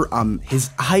dryer, his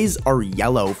eyes are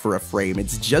yellow for a frame.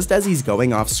 It's just as he's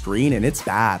going off screen, and it's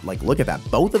bad. Like, look at that.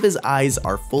 Both of his eyes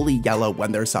are fully yellow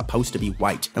when they're supposed to be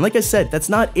white. And like I said, that's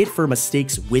not it for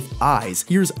mistakes with eyes.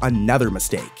 Here's another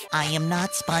mistake. I am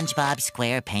not SpongeBob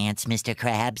SquarePants, Mr.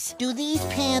 Krabs. Do these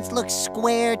pants look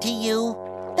square to you?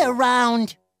 They're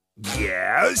round.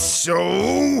 Yeah,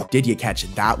 so? Did you catch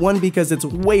that one? Because it's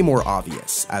way more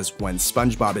obvious, as when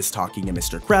SpongeBob is talking to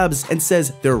Mr. Krabs and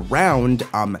says they're round,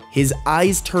 his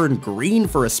eyes turn green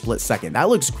for a split second. That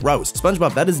looks gross.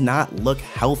 SpongeBob, that does not look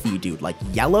healthy, dude. Like,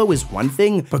 yellow is one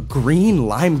thing, but green,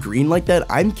 lime green like that,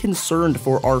 I'm concerned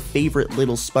for our favorite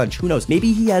little sponge. Who knows?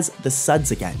 Maybe he has the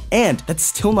suds again. And that's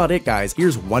still not it, guys.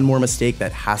 Here's one more mistake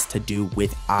that has to do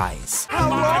with eyes.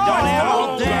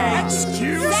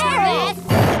 Excuse me?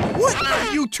 What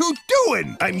are you two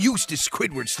doing? I'm used to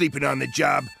Squidward sleeping on the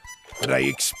job, but I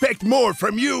expect more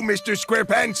from you, Mr.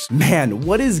 SquarePants. Man,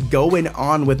 what is going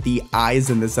on with the eyes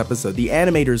in this episode? The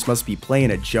animators must be playing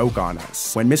a joke on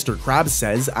us. When Mr. Krabs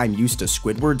says, I'm used to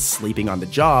Squidward sleeping on the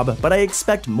job, but I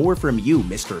expect more from you,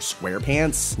 Mr.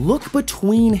 SquarePants. Look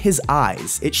between his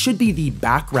eyes. It should be the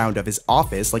background of his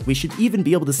office. Like, we should even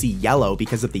be able to see yellow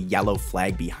because of the yellow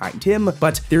flag behind him,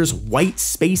 but there's white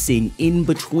spacing in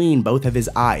between both of his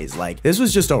eyes. Like, this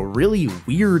was just a really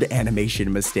weird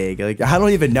animation mistake. Like, I don't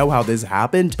even know how this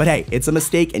happened, but hey, it's a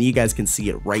mistake and you guys can see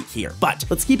it right here. But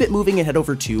let's keep it moving and head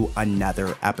over to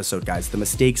another episode, guys. The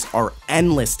mistakes are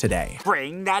endless today.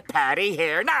 Bring that patty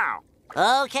here now.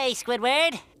 Okay,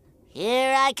 Squidward.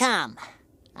 Here I come.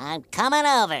 I'm coming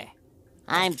over.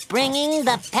 I'm bringing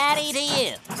the patty to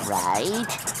you. Right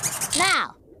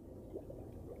now.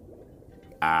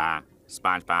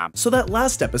 SpongeBob. So that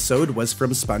last episode was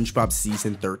from SpongeBob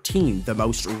Season 13, the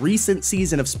most recent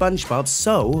season of SpongeBob,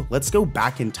 so let's go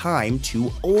back in time to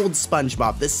old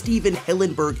SpongeBob, the Steven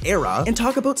Hillenburg era, and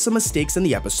talk about some mistakes in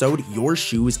the episode, Your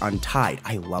Shoes Untied.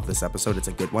 I love this episode, it's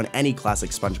a good one. Any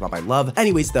classic SpongeBob I love.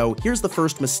 Anyways though, here's the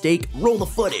first mistake, roll the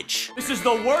footage. This is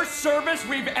the worst service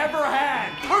we've ever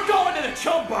had. We're going to the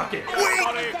chum bucket.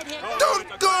 Wait!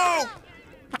 Don't go!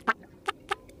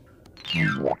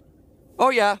 Oh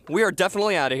yeah, we are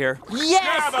definitely out of here.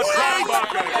 Yes!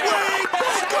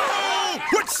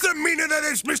 What's the meaning of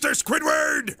this, Mr.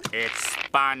 Squidward? It's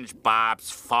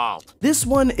SpongeBob's fault. This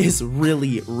one is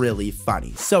really, really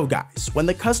funny. So guys, when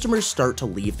the customers start to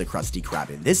leave the Krusty Krab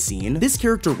in this scene, this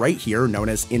character right here, known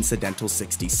as Incidental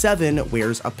 67,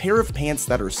 wears a pair of pants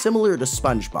that are similar to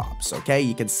SpongeBob's, okay?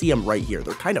 You can see them right here.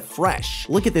 They're kind of fresh.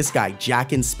 Look at this guy,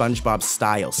 jacking SpongeBob's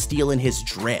style, stealing his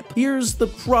drip. Here's the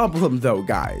problem though,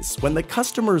 guys. When the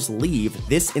customers leave,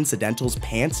 this Incidental's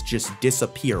pants just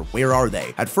disappear. Where are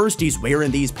they? At first, he's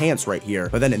wearing these pants right here,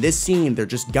 but then in this scene, they're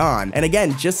just gone. And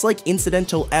again, just like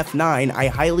Incidental F9, I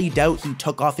highly doubt he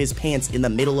took off his pants in the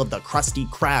middle of the Krusty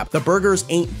Krab. The burgers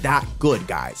ain't that good,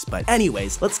 guys. But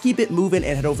anyways, let's keep it moving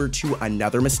and head over to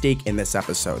another mistake in this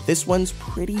episode. This one's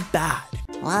pretty bad.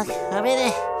 What?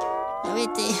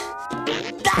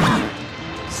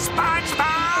 SpongeBob!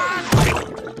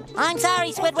 I'm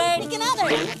sorry, Squidward. Take another.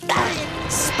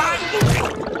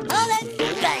 SpongeBob!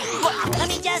 Let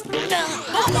me just...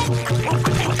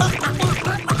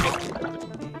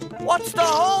 What's the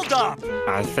holdup?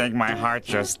 I think my heart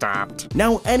just stopped.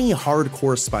 Now, any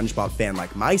hardcore SpongeBob fan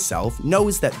like myself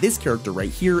knows that this character right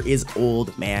here is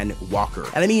Old Man Walker.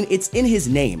 And I mean, it's in his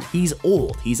name. He's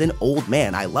old. He's an old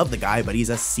man. I love the guy, but he's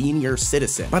a senior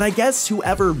citizen. But I guess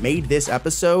whoever made this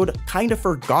episode kind of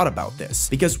forgot about this,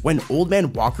 because when Old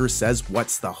Man Walker says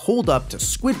what's the holdup to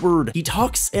Squidward, he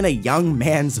talks in a young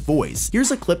man's voice.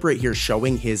 Here's a clip right here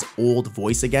showing his old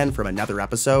voice again from another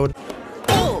episode.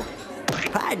 Oh,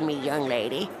 pardon me, young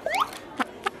lady.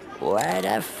 What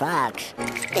the fuck?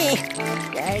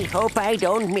 I hope I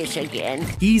don't miss again.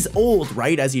 He's old,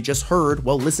 right? As you just heard.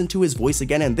 Well, listen to his voice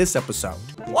again in this episode.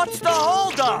 What's the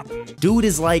holdup? Dude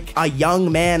is like a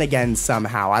young man again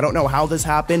somehow. I don't know how this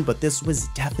happened, but this was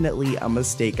definitely a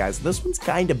mistake, guys. This one's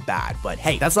kind of bad, but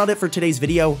hey, that's not it for today's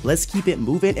video. Let's keep it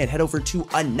moving and head over to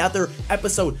another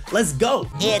episode. Let's go.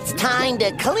 It's time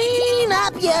to clean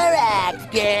up your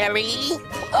act, Gary.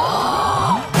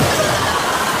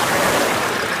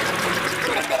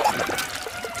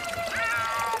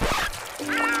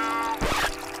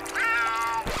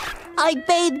 I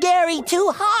bathed Gary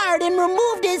too hard and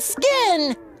removed his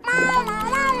skin.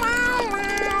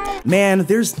 Man,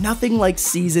 there's nothing like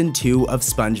season 2 of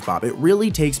SpongeBob. It really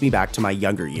takes me back to my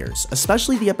younger years,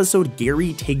 especially the episode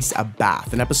Gary Takes a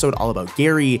Bath, an episode all about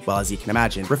Gary, well, as you can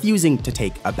imagine, refusing to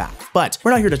take a bath. But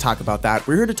we're not here to talk about that.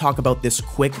 We're here to talk about this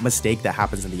quick mistake that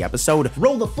happens in the episode.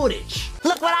 Roll the footage.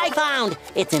 Look what I found.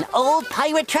 It's an old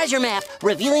pirate treasure map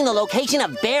revealing the location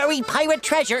of buried pirate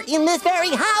treasure in this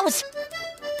very house.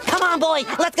 Come on, boy,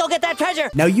 let's go get that treasure.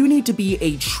 Now, you need to be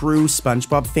a true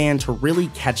SpongeBob fan to really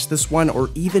catch this one or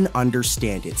even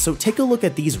understand it. So take a look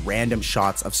at these random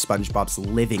shots of SpongeBob's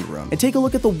living room and take a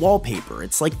look at the wallpaper.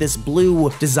 It's like this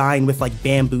blue design with like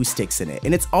bamboo sticks in it,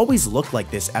 and it's always looked like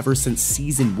this ever since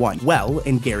season 1. Well,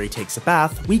 in Gary Takes a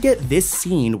Bath, we get this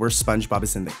scene where SpongeBob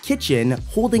is in the kitchen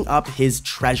holding up his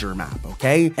treasure map,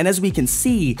 okay? And as we can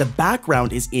see, the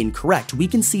background is incorrect. We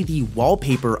can see the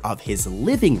wallpaper of his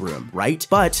living room, right?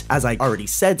 But as I already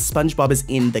said, SpongeBob is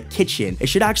in the kitchen. It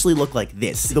should actually look like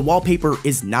this. The wallpaper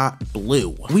is not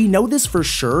blue. We know this for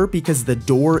sure because the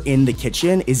door in the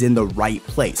kitchen is in the right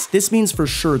place. This means for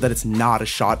sure that it's not a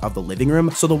shot of the living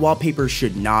room, so the wallpaper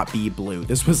should not be blue.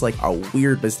 This was like a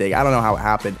weird mistake. I don't know how it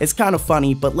happened. It's kind of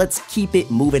funny, but let's keep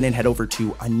it moving and head over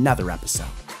to another episode.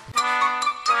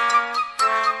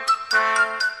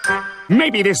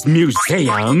 Maybe this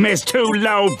museum is too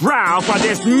lowbrow for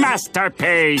this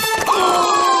masterpiece.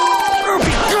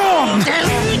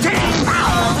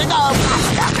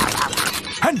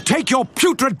 And take your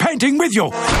putrid painting with you.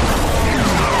 Won't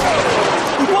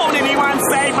anyone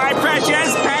save my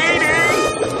precious painting?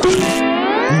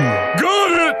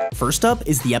 Got it! First up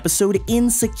is the episode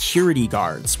Insecurity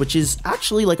Guards, which is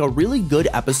actually like a really good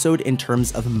episode in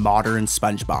terms of modern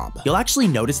SpongeBob. You'll actually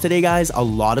notice today, guys, a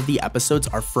lot of the episodes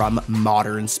are from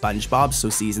modern SpongeBob, so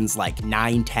seasons like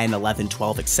 9, 10, 11,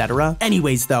 12, etc.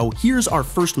 Anyways, though, here's our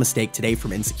first mistake today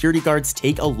from Insecurity Guards.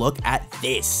 Take a look at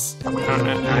this.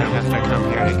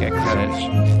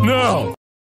 Now,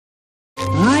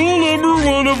 rule number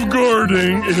 1 of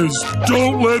guarding is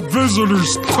don't let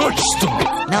visitors touch stuff.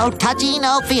 No touchy,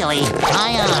 no feely.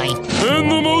 Aye, aye.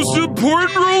 And the most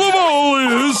important rule of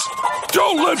all is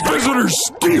don't let visitors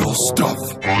steal stuff.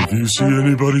 If you see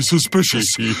anybody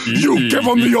suspicious, you give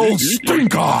them the old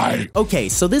stink eye. Okay,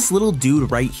 so this little dude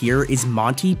right here is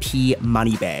Monty P.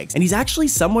 Moneybags, and he's actually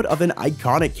somewhat of an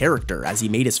iconic character as he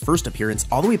made his first appearance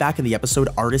all the way back in the episode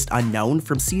Artist Unknown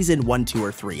from season 1, 2,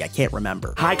 or 3. I can't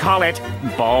remember. I call it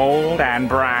bold and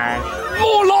brash.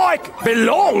 More like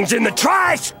belongs in the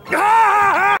trash.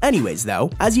 Anyways, though,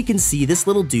 as you can see, this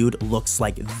little dude looks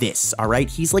like this, alright?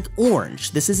 He's like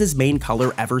orange. This is his main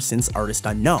color ever since Artist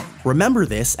Unknown. Remember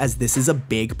this, as this is a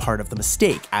big part of the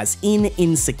mistake, as in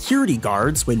Insecurity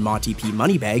Guards, when Monty P.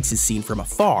 Moneybags is seen from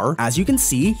afar, as you can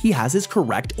see, he has his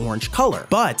correct orange color.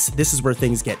 But this is where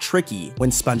things get tricky. When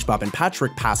SpongeBob and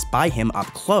Patrick pass by him up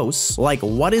close, like,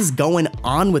 what is going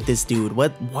on with this dude?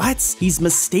 What? He's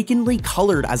mistakenly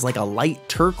colored as like a light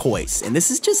turquoise, and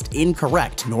this is just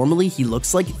incorrect. Normally, he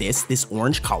looks like this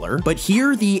orange color, but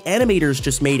here the animators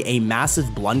just made a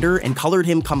massive blunder and colored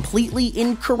him completely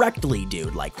incorrectly,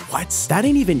 dude. Like, what? That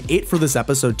ain't even it for this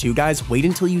episode too, guys. Wait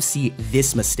until you see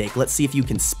this mistake. Let's see if you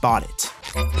can spot it.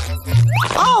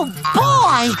 Oh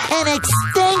boy, an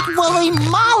extinct woolly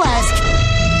mollusk.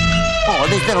 Oh,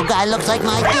 this little guy looks like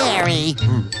my Gary.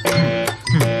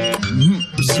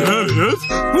 Is that it?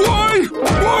 Why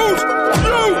won't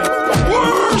you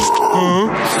worst?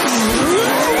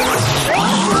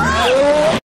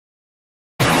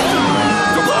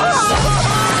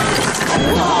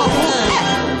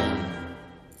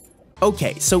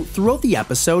 Okay, so throughout the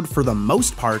episode, for the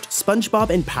most part, SpongeBob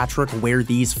and Patrick wear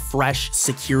these fresh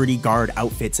security guard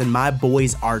outfits, and my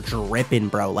boys are dripping,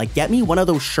 bro. Like, get me one of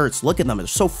those shirts. Look at them, they're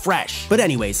so fresh. But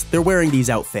anyways, they're wearing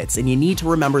these outfits, and you need to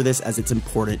remember this as it's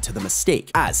important to the mistake.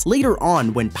 As later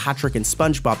on, when Patrick and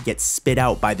SpongeBob get spit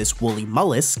out by this woolly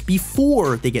mollusk,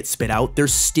 before they get spit out, they're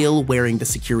still wearing the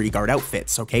security guard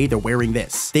outfits, okay? They're wearing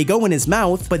this. They go in his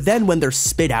mouth, but then when they're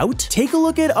spit out, take a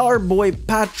look at our boy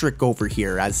Patrick over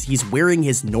here, as he's wearing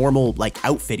his normal, like,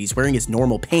 outfit. He's wearing his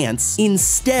normal pants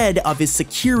instead of his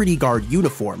security guard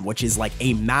uniform, which is like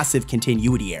a massive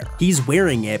continuity error. He's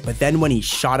wearing it, but then when he's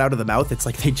shot out of the mouth, it's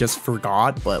like they just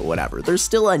forgot, but whatever. There's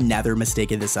still another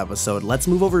mistake in this episode. Let's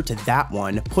move over to that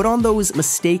one. Put on those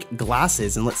mistake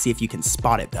glasses and let's see if you can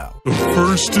spot it though. The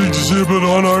first exhibit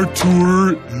on our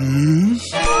tour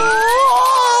is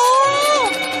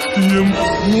the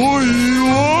employee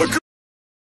locker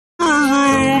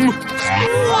room.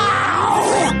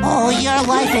 Wow! Oh, your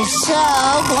life is so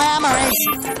glamorous.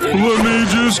 Let me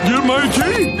just get my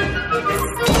key.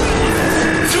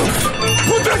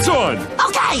 Put this on.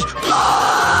 Okay.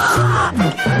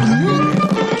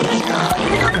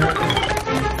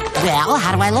 Well,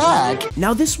 how do I look?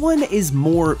 Now this one is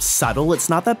more subtle. It's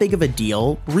not that big of a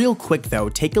deal. Real quick though,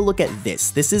 take a look at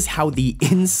this. This is how the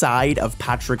inside of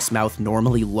Patrick's mouth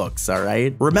normally looks, all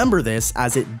right? Remember this,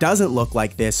 as it doesn't look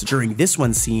like this during this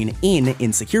one scene in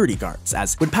Insecurity Guards.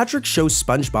 As when Patrick shows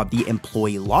SpongeBob the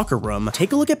employee locker room,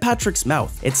 take a look at Patrick's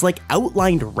mouth. It's like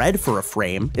outlined red for a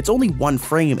frame. It's only one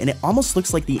frame and it almost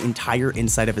looks like the entire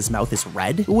inside of his mouth is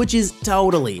red, which is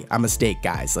totally a mistake,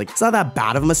 guys. Like, it's not that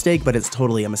bad of a mistake, but it's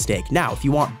totally a mistake. Now, if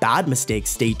you want bad mistakes,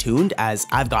 stay tuned as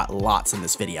I've got lots in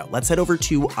this video. Let's head over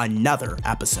to another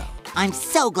episode. I'm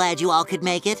so glad you all could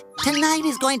make it. Tonight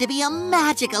is going to be a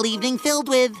magical evening filled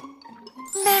with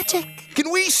magic. Can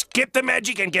we skip the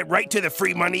magic and get right to the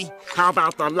free money? How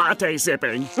about the latte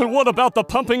sipping? And what about the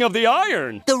pumping of the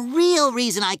iron? The real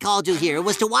reason I called you here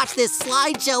was to watch this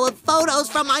slideshow of photos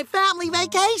from my family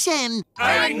vacation.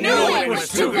 I knew it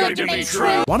was too good to be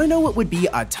true. Want to know what would be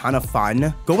a ton of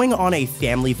fun? Going on a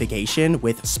family vacation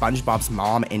with SpongeBob's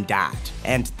mom and dad.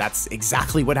 And that's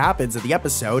exactly what happens in the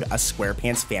episode, A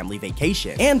SquarePants Family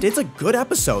Vacation. And it's a good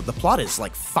episode. The plot is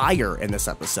like fire in this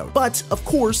episode. But of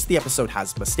course, the episode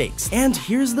has mistakes. And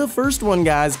here's the first one,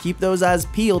 guys. Keep those eyes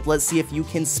peeled. Let's see if you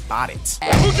can spot it.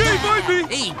 Okay, find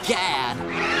me. Egad.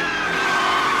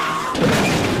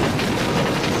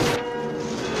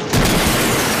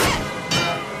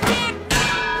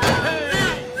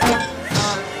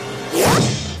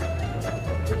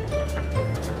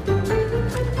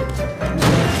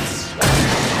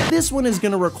 This one is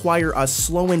going to require us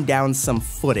slowing down some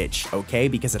footage, okay?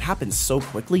 Because it happens so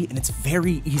quickly and it's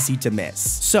very easy to miss.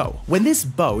 So, when this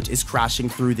boat is crashing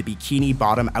through the Bikini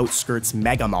Bottom outskirts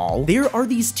mega mall, there are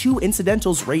these two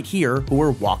incidentals right here who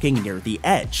are walking near the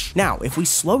edge. Now, if we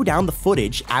slow down the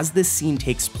footage as this scene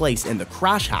takes place and the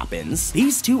crash happens,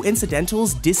 these two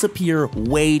incidentals disappear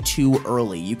way too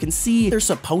early. You can see they're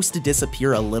supposed to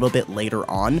disappear a little bit later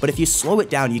on, but if you slow it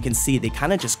down, you can see they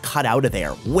kind of just cut out of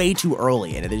there way too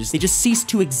early and they just cease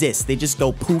to exist. They just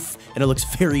go poof and it looks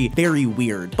very, very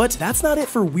weird. But that's not it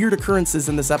for weird occurrences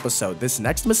in this episode. This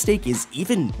next mistake is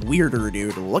even weirder,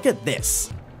 dude. Look at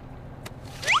this.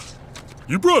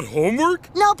 You brought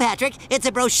homework? No, Patrick. It's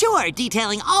a brochure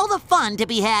detailing all the fun to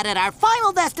be had at our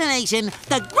final destination,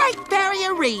 the Great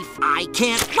Barrier Reef. I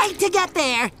can't wait to get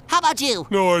there. How about you?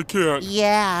 No, I can't.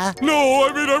 Yeah. No,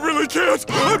 I mean, I really can't.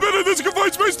 I've been in this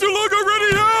confined space too long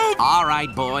already. Help! All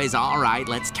right, boys, all right.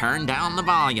 Let's turn down the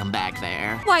volume back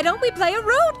there. Why don't we play a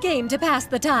road game to pass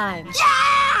the time?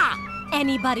 Yeah!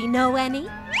 Anybody know any?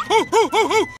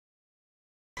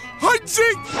 Hide and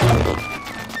seek!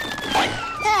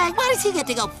 Hey, why does he get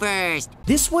to go first?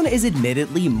 This one is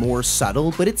admittedly more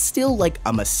subtle, but it's still like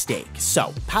a mistake.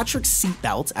 So, Patrick's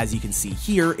seatbelt, as you can see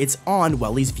here, it's on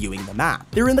while he's viewing the map.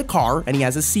 They're in the car, and he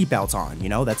has his seatbelt on, you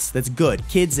know, that's good.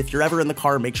 Kids, if you're ever in the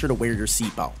car, make sure to wear your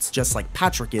seatbelts, just like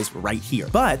Patrick is right here.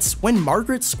 But when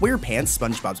Margaret SquarePants,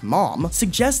 SpongeBob's mom,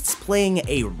 suggests playing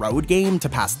a road game to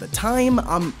pass the time,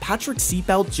 Patrick's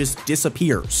seatbelt just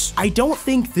disappears. I don't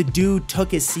think the dude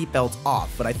took his seatbelt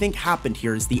off. What I think happened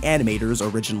here is the animators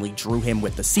originally drew him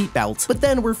with the seatbelt, but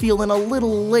then we're feeling a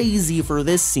little lazy for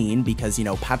this scene because, you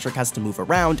know, Patrick has to move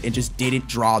around and just didn't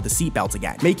draw the seatbelt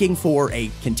again, making for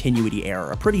a continuity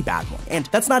error, a pretty bad one. And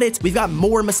that's not it. We've got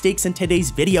more mistakes in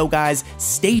today's video, guys.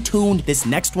 Stay tuned. This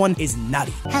next one is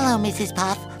nutty. Hello, Mrs.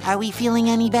 Puff. Are we feeling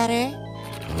any better?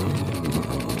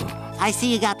 I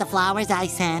see you got the flowers I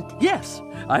sent. Yes,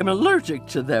 I'm allergic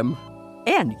to them.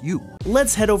 And you.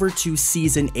 Let's head over to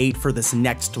season 8 for this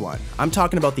next one. I'm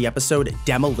talking about the episode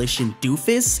Demolition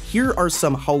Doofus. Here are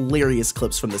some hilarious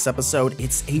clips from this episode.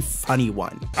 It's a funny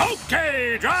one.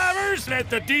 Okay, drivers, let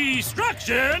the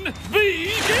destruction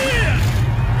begin!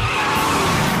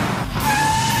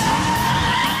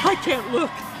 I can't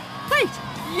look. Wait,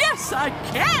 yes, I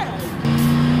can.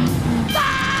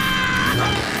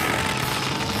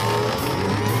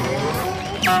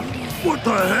 What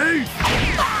the hey?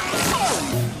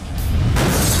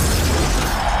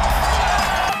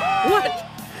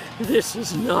 What This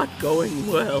is not going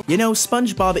well. You know,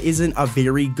 SpongeBob isn't a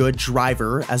very good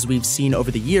driver, as we've seen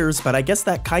over the years, but I guess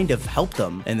that kind of helped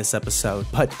him in this episode.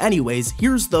 But anyways,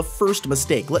 here's the first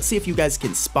mistake. Let's see if you guys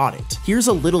can spot it. Here's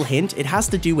a little hint. It has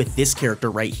to do with this character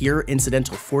right here,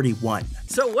 Incidental 41.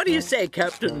 So what do you say,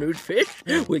 Captain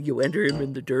Newtfish? Will you enter him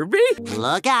in the derby?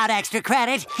 Look out, extra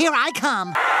credit. Here I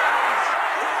come.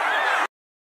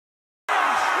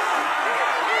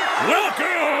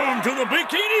 Welcome to the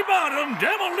Bikini Bottom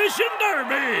Demolition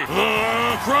Derby,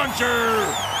 the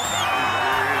Cruncher!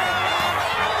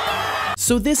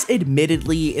 So this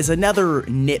admittedly is another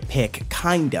nitpick,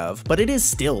 kind of, but it is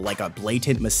still like a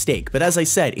blatant mistake. But as I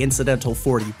said, Incidental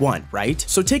 41, right?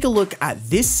 So take a look at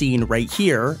this scene right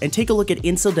here, and take a look at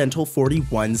Incidental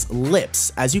 41's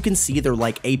lips. As you can see, they're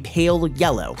like a pale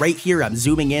yellow. Right here, I'm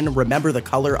zooming in, remember the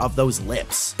color of those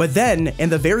lips. But then,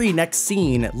 in the very next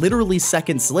scene, literally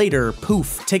seconds later,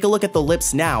 poof, take a look at the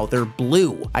lips now, they're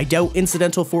blue. I doubt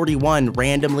Incidental 41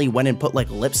 randomly went and put like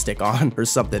lipstick on or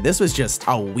something. This was just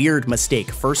a weird mistake.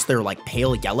 First they're like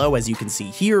pale yellow, as you can see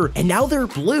here, and now they're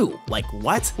blue. Like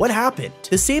what? What happened?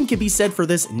 The same can be said for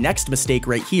this next mistake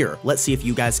right here. Let's see if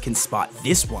you guys can spot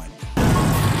this one.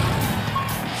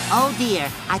 Oh dear,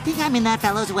 I think I'm in that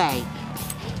fellow's way.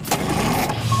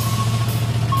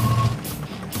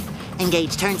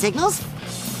 Engage turn signals.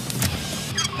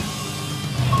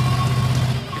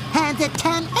 Hands at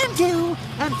 10 and 2,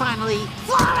 and finally,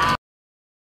 fly!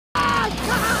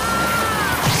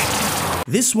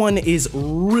 This one is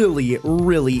really,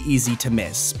 really easy to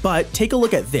miss, but take a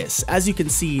look at this. As you can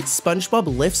see,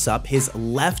 SpongeBob lifts up his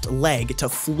left leg to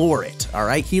floor it, all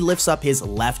right? He lifts up his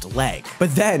left leg.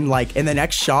 But then, like, in the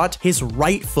next shot, his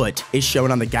right foot is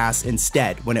shown on the gas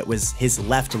instead, when it was his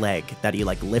left leg that he,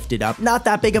 like, lifted up. Not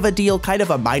that big of a deal, kind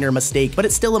of a minor mistake, but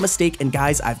it's still a mistake, and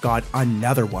guys, I've got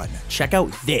another one. Check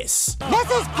out this.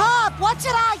 Mrs. Pop, what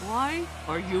should I... Why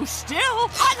are you still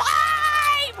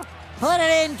alive? Put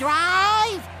it in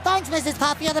drive! Thanks, Mrs.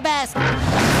 Pop, you're the best.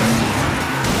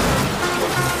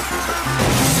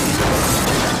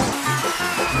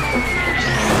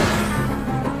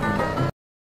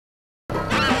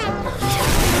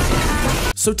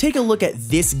 So take a look at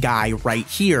this guy right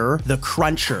here, the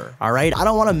Cruncher, all right? I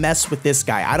don't want to mess with this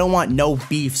guy. I don't want no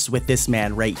beefs with this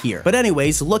man right here. But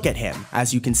anyways, look at him.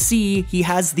 As you can see, he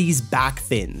has these back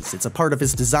fins. It's a part of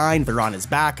his design. They're on his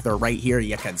back. They're right here.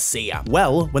 You can see them.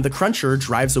 Well, when the Cruncher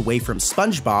drives away from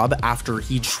SpongeBob after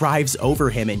he drives over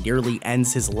him and nearly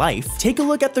ends his life, take a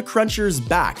look at the Cruncher's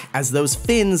back as those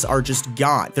fins are just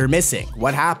gone. They're missing.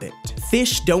 What happened?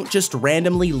 Fish don't just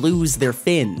randomly lose their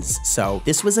fins. So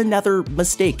this was another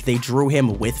mistake. They drew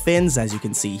him with fins, as you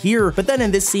can see here, but then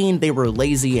in this scene, they were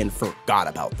lazy and forgot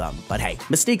about them. But hey,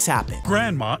 mistakes happen.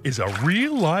 Grandma is a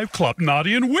real live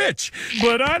Klopnodian witch,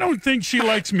 but I don't think she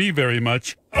likes me very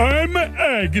much. I'm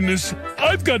Agnes.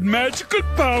 I've got magical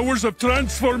powers of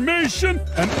transformation,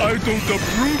 and I don't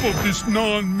approve of this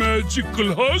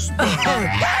non-magical husband.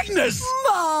 Agnes!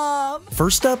 Mom!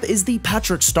 First up is the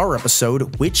Patrick Star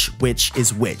episode, Which Witch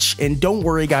is Which? And don't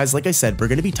worry guys, like I said, we're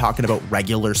gonna be talking about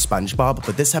regular SpongeBob,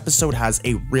 but this episode has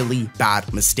a really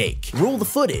bad mistake. Roll the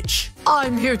footage.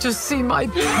 I'm here to see my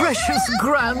precious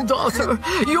granddaughter.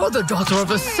 You're the daughter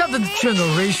of a 7th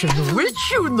generation witch,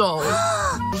 you know.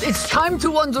 It's time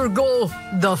to undergo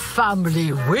the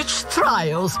family witch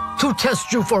trials to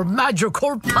test you for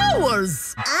magical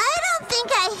powers. I don't think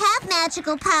I have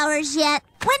magical powers yet.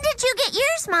 When did you get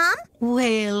yours, Mom?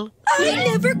 Well, I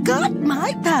never got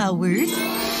my powers.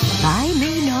 I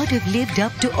may not have lived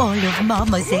up to all of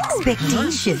Mama's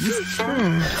expectations.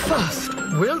 First,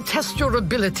 we'll test your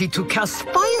ability to cast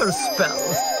fire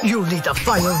spells. You'll need a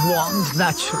fire wand,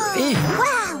 naturally.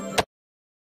 Wow!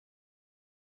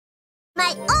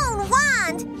 My own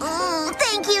wand! Oh,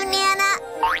 thank you, Nana.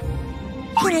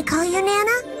 Can I call you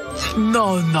Nana?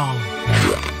 No.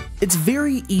 It's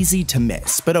very easy to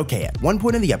miss, but okay, at one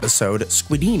point in the episode,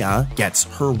 Squidina gets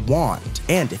her wand.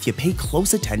 And if you pay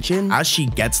close attention, as she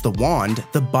gets the wand,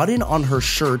 the button on her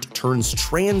shirt turns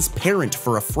transparent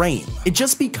for a frame. It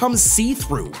just becomes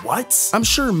see-through. What? I'm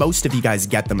sure most of you guys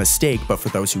get the mistake, but for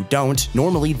those who don't,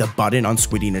 normally the button on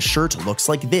Squidina's shirt looks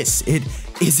like this. It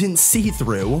isn't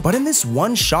see-through, but in this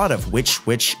one shot of which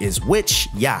witch is which,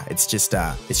 yeah, it's just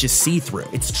see-through.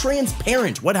 It's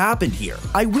transparent. What happened here?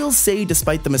 I will say,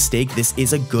 despite the mistake, this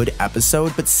is a good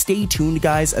episode, but stay tuned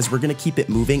guys, as we're gonna keep it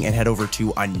moving and head over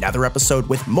to another episode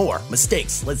with more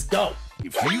mistakes. Let's go.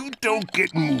 If you don't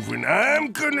get moving,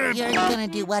 I'm gonna... You're gonna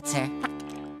do what, sir?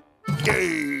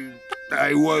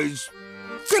 I was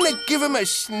gonna give him a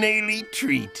snaily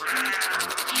treat.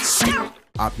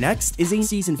 Up next is a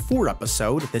season 4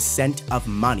 episode, The Scent of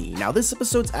Money. Now this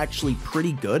episode's actually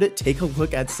pretty good. Take a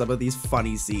look at some of these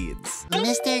funny scenes.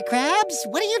 Mr. Krabs,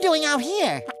 what are you doing out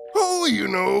here? Oh, you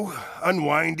know,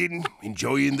 unwinding,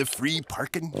 enjoying the free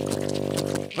parking.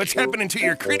 What's happening to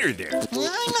your critter there?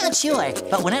 I'm not sure,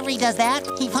 but whenever he does that,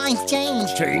 he finds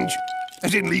change. Change?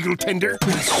 As in legal tender?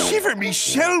 Shiver me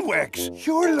shell wax.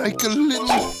 You're like a little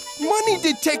money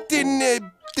detecting,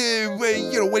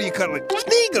 you know, what do you call it?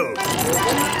 Sneagle.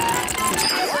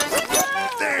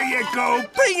 There you go.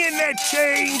 Bring in that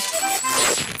change.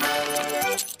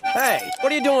 Hey,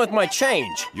 what are you doing with my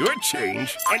change? Your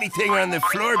change? Anything on the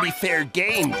floor be fair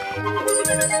game.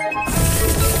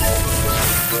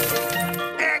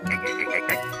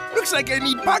 Looks like I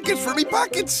need pockets for me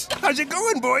pockets. How's it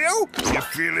going, boyo? You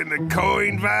feeling the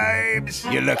coin vibes?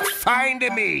 You look fine to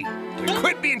me.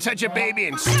 Quit being such a baby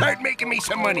and start making me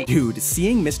some money. Dude,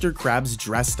 seeing Mr. Krabs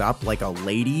dressed up like a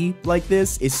lady like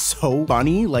this is so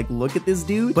funny. Like, look at this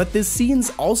dude. But this scene's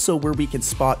also where we can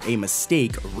spot a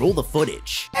mistake. Roll the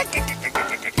footage.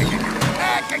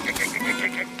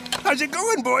 How's it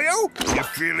going, boyo? You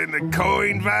feeling the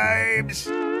coin vibes?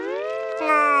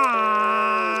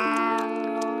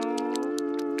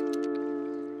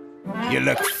 You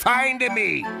look fine to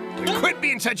me. Quit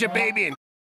being such a baby and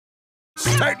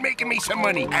start making me some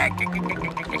money.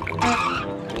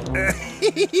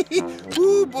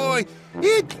 Ooh, boy.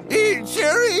 It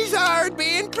sure is hard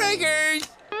being preggers.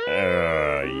 Yeah.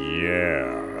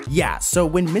 Yeah, so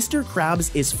when Mr.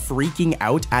 Krabs is freaking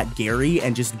out at Gary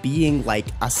and just being like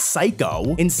a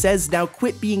psycho and says, now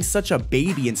quit being such a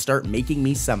baby and start making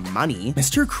me some money,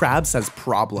 Mr. Krabs has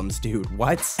problems, dude.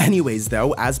 What? Anyways,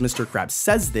 though, as Mr. Krabs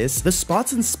says this, the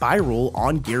spots and spiral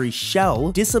on Gary's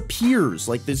shell disappears.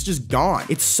 Like, it's just gone.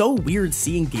 It's so weird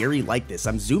seeing Gary like this.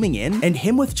 I'm zooming in, and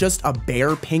him with just a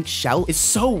bare pink shell is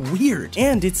so weird.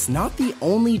 And it's not the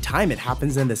only time it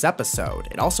happens in this episode.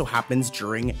 It also happens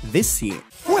during this scene.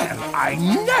 Well, I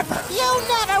never. You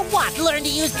never what? Learn to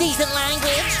use decent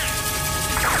language?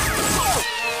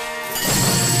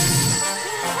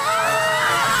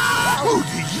 Who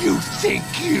do you think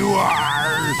you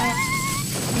are?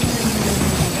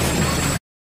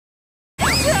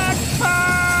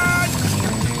 Jackpot!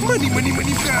 Money, money,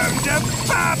 money, come to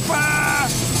Papa!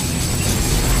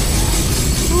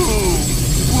 Oh,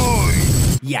 boy.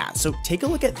 Yeah, so take a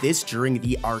look at this during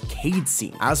the arcade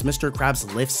scene. As Mr.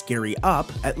 Krabs lifts Gary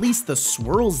up, at least the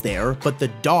swirl's there, but the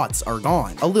dots are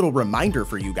gone. A little reminder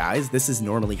for you guys, this is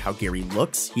normally how Gary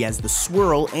looks. He has the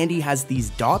swirl and he has these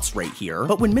dots right here.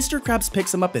 But when Mr. Krabs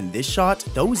picks him up in this shot,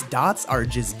 those dots are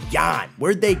just gone.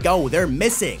 Where'd they go? They're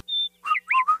missing.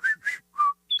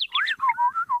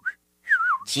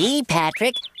 Gee,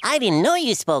 Patrick, I didn't know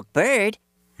you spoke bird.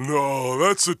 No,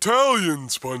 that's Italian,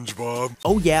 SpongeBob.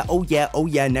 Oh yeah, oh yeah, oh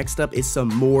yeah. Next up is some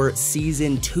more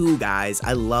season 2, guys.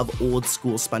 I love old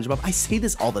school SpongeBob. I say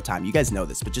this all the time. You guys know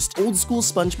this, but just old school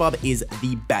SpongeBob is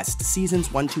the best.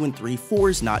 Seasons 1, 2, and 3, 4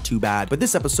 is not too bad, but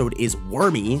this episode is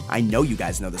wormy. I know you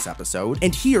guys know this episode.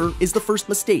 And here is the first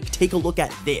mistake. Take a look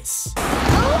at this.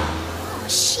 Oh,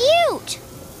 shoot!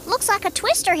 Looks like a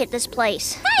twister hit this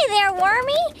place. Hey there,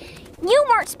 Wormy. You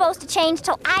weren't supposed to change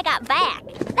till I got back.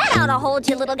 That ought to hold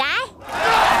you, little guy.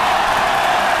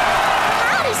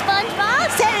 Howdy, SpongeBob.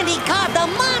 Sandy caught the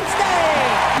monster!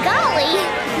 Golly,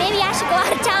 maybe I should go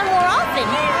out of town more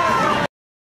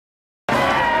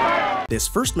often. This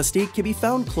first mistake can be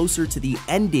found closer to the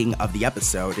ending of the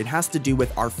episode. It has to do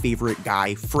with our favorite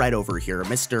guy, Fred over here,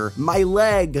 Mr. My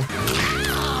Leg.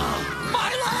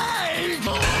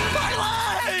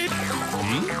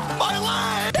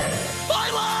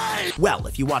 Well,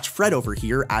 if you watch Fred over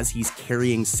here as he's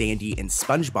carrying Sandy and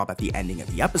SpongeBob at the ending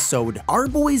of the episode, our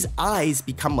boy's eyes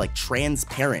become like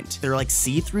transparent. They're like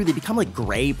see-through, they become like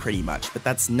gray pretty much, but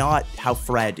that's not how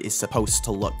Fred is supposed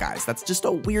to look, guys. That's just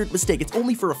a weird mistake. It's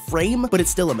only for a frame, but it's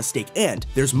still a mistake. And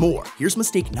there's more. Here's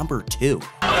mistake number 2.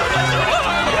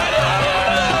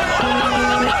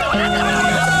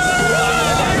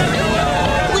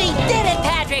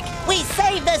 We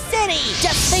saved the city!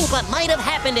 Just think what might have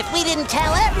happened if we didn't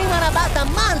tell everyone about the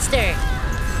monster!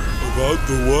 About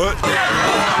the what?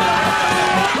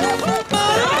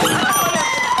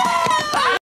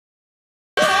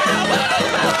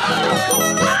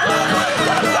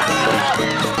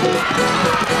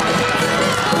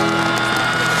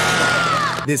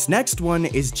 This next one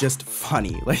is just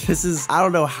funny. Like, this is, I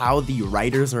don't know how the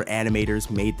writers or animators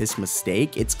made this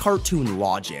mistake. It's cartoon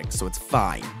logic, so it's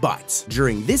fine. But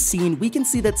during this scene, we can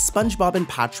see that SpongeBob and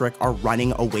Patrick are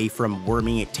running away from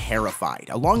Wormy terrified,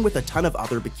 along with a ton of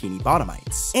other Bikini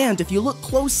Bottomites. And if you look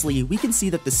closely, we can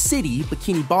see that the city,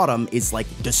 Bikini Bottom, is like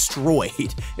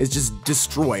destroyed. It's just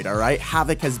destroyed, all right?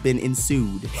 Havoc has been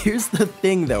ensued. Here's the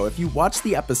thing though, if you watch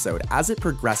the episode as it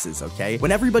progresses, okay,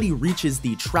 when everybody reaches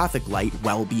the traffic light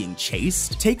while being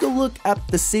chased, take a look at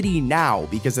the city now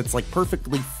because it's like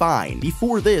perfectly fine.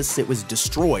 Before this, it was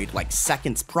destroyed like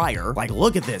seconds prior. Like,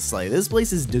 look at this, like this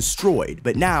place is destroyed,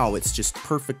 but now it's just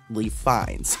perfectly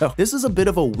fine. So this is a bit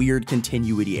of a weird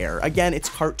continuity error. Again, it's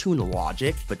cartoon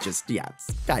logic, but just, yeah, it's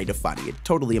kind of funny. It's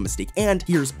totally a mistake. And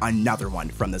here's another one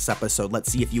from this episode.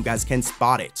 Let's see if you guys can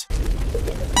spot it.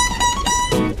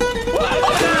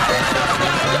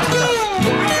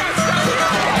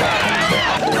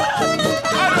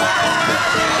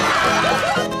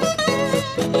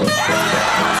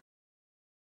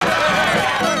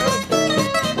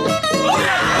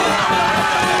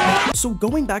 So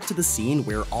going back to the scene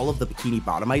where all of the Bikini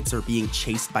Bottomites are being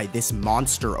chased by this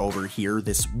monster over here,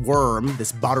 this worm,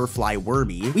 this butterfly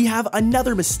Wormy, we have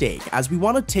another mistake as we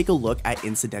want to take a look at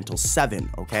Incidental 7,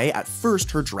 okay? At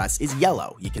first, her dress is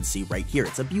yellow. You can see right here,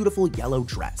 it's a beautiful yellow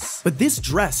dress. But this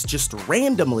dress just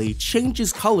randomly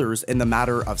changes colors in the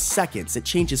matter of seconds. It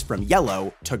changes from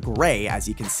yellow to gray, as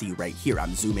you can see right here.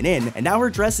 I'm zooming in, and now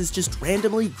her dress is just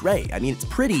randomly gray. I mean, it's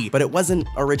pretty, but it wasn't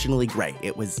originally gray.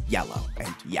 It was yellow,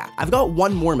 and yeah. I've got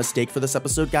one more mistake for this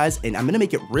episode, guys, and I'm gonna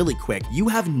make it really quick. You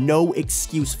have no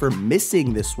excuse for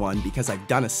missing this one because I've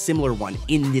done a similar one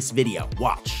in this video.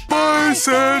 Watch. Bye,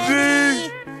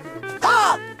 Sandy!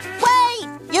 Oh,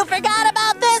 wait! You forgot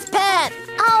about this pet!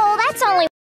 Oh, that's only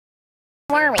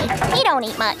Wormy. He don't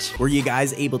eat much. Were you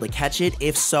guys able to catch it?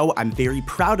 If so, I'm very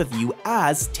proud of you,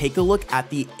 as take a look at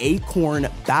the acorn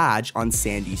badge on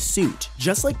Sandy's suit.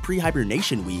 Just like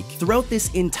pre-hibernation week, throughout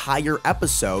this entire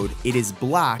episode, it is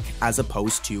black as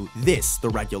opposed to this, the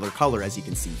regular color, as you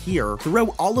can see here.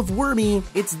 Throughout all of Wormy,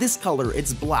 it's this color,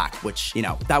 it's black, which, you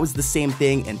know, that was the same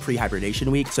thing in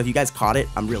pre-hibernation week. So if you guys caught it,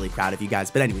 I'm really proud of you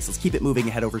guys. But anyways, let's keep it moving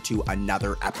and head over to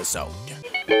another episode.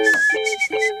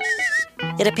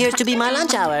 It appears to be my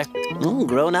lunch hour.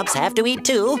 Grown-ups have to eat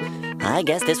too. I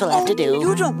guess this will have to do.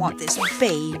 You don't want this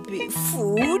baby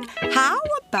food. How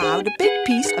about a big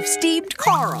piece of steamed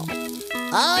coral?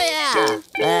 Oh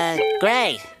yeah,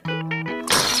 great.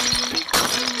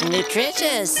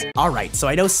 Nutritious. All right, so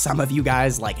I know some of you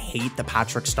guys like hate the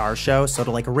Patrick Star Show, so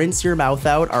to like rinse your mouth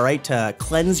out, all right, to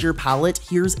cleanse your palate,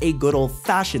 here's a good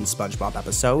old-fashioned SpongeBob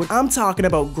episode. I'm talking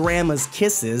about Grandma's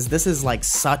Kisses. This is like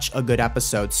such a good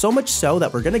episode, so much so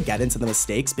that we're gonna get into the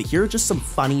mistakes, but here are just some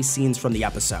funny scenes from the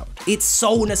episode. It's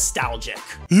so nostalgic.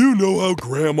 You know how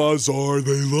grandmas are,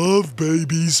 they love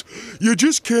babies. You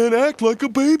just can't act like a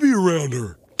baby around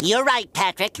her. You're right,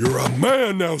 Patrick. You're a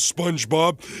man now,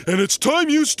 SpongeBob, and it's time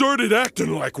you started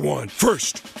acting like one.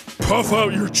 First, puff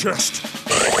out your chest.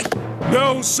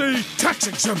 Now say tax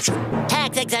exemption.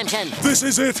 Tax exemption. This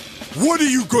is it. What are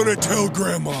you gonna tell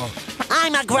Grandma?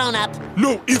 I'm a grown-up.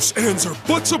 No ifs, ands, or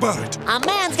buts about it. A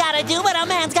man's gotta do what a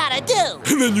man's gotta do.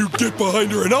 And then you get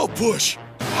behind her and I'll push.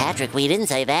 Patrick, we didn't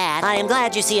say that. I am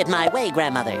glad you see it my way,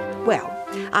 Grandmother. Well,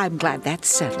 I'm glad that's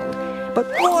settled. But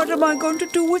what am I going to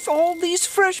do with all these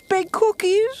fresh-baked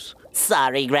cookies?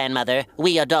 Sorry, Grandmother.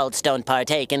 We adults don't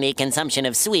partake in the consumption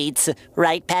of sweets.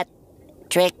 Right,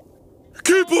 Patrick?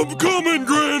 Keep them coming,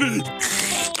 Granny!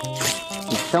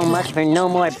 So much for no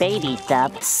more baby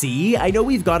stuff. See, I know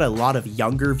we've got a lot of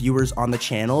younger viewers on the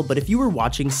channel, but if you were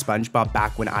watching SpongeBob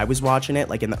back when I was watching it,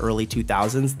 like in the early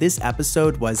 2000s, this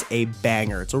episode was a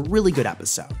banger. It's a really good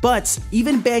episode. But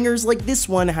even bangers like this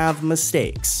one have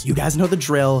mistakes. You guys know the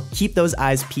drill. Keep those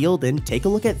eyes peeled and take a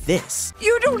look at this.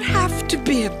 You don't have to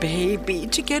be a baby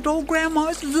to get old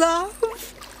Grandma's love.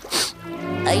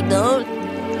 I don't.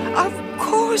 Of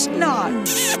course not.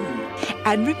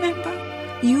 And remember,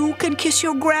 you can kiss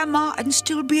your grandma and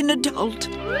still be an adult.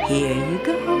 Here you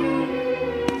go.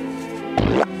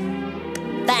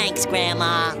 Thanks,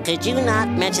 Grandma. Could you not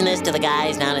mention this to the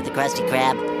guys down at the Krusty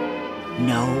Krab?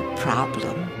 No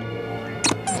problem.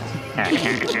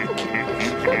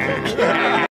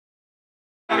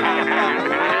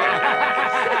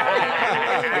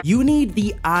 You need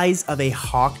the eyes of a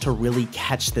hawk to really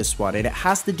catch this one, and it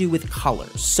has to do with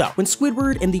colors. So, when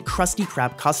Squidward and the Krusty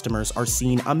Krab customers are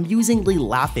seen amusingly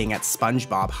laughing at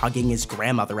SpongeBob hugging his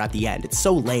grandmother at the end, it's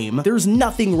so lame. There's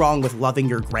nothing wrong with loving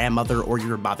your grandmother or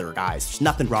your mother, guys. There's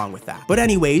nothing wrong with that. But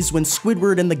anyways, when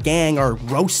Squidward and the gang are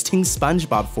roasting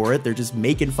SpongeBob for it, they're just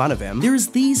making fun of him, there's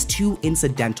these two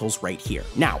incidentals right here.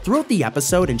 Now, throughout the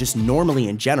episode and just normally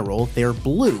in general, they're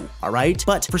blue, alright?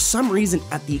 But for some reason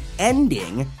at the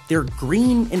ending, they're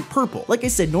green and purple. Like I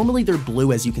said, normally they're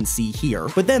blue as you can see here,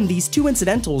 but then these two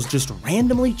incidentals just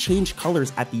randomly change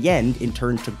colors at the end and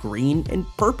turn to green and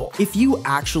purple. If you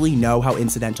actually know how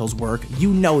incidentals work,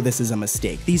 you know this is a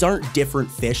mistake. These aren't different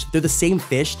fish, they're the same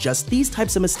fish, just these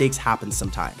types of mistakes happen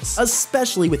sometimes,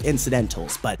 especially with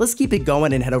incidentals. But let's keep it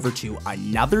going and head over to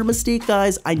another mistake,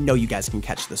 guys. I know you guys can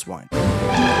catch this one.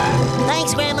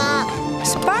 Thanks, Grandma.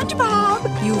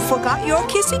 SpongeBob, you forgot your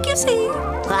kissy-kissy.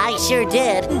 I sure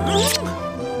did.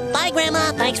 Bye,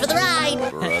 Grandma. Thanks for the ride.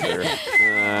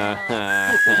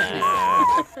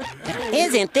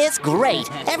 Isn't this great?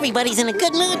 Everybody's in a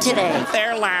good mood today.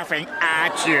 They're laughing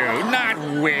at you, not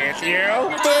with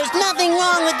you. There's nothing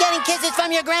wrong with getting kisses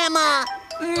from your grandma.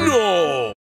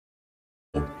 No.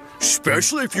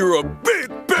 Especially if you're a big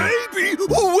baby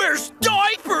who wears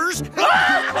diapers.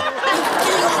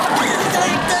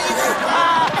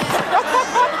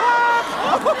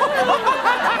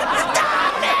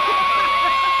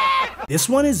 This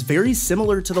one is very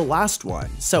similar to the last one.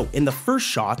 So in the first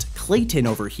shot, Clayton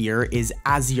over here is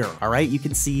azure, all right? You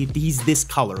can see he's this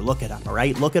color, look at him, all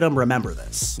right? Look at him, remember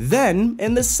this. Then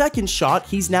in the second shot,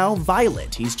 he's now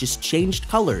violet. He's just changed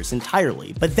colors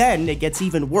entirely. But then it gets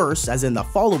even worse, as in the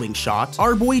following shot,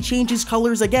 our boy changes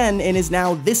colors again and is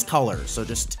now this color. So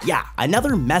just, yeah,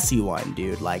 another messy one,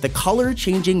 dude. Like, the color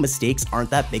changing mistakes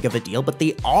aren't that big of a deal, but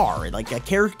they are. Like, a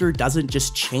character doesn't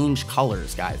just change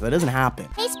colors, guys. That doesn't happen.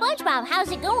 Hey, SpongeBob,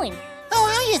 how's it going? How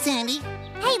are you, Sandy?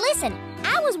 Hey, listen,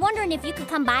 I was wondering if you could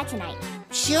come by tonight.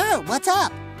 Sure, what's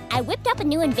up? I whipped up a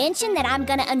new invention that I'm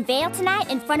gonna unveil tonight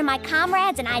in front of my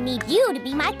comrades, and I need you to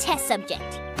be my test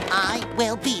subject. I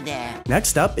will be there.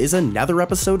 Next up is another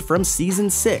episode from season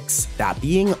 6, that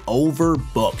being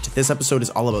overbooked. This episode is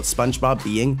all about SpongeBob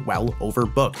being, well,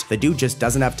 overbooked. The dude just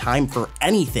doesn't have time for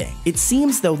anything. It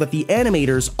seems though that the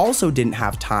animators also didn't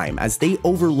have time, as they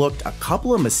overlooked a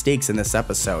couple of mistakes in this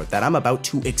episode that I'm about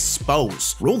to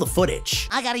expose. Roll the footage.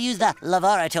 I gotta use the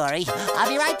laboratory. I'll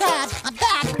be right back. I'm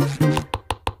back.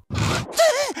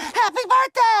 Happy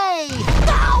birthday!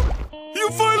 No! You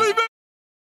finally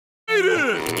made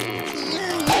it!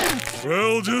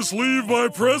 Well, just leave my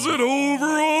present over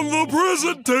on the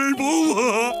present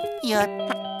table. Your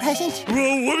present?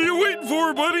 Well, what are you waiting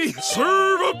for, buddy?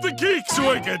 Serve up the cake so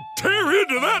I can tear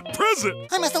into that present.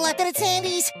 I must have left it at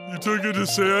Sandy's. You took it to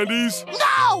Sandy's?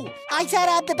 No! I set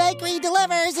up the bakery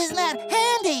delivers. Isn't that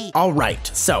handy? All right,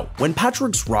 so when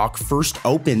Patrick's Rock first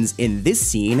opens in this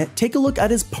scene, take a look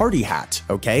at his party hat,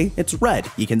 okay? It's red.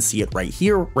 You can see it right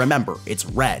here. Remember, it's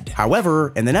red.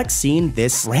 However, in the next scene,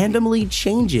 this randomly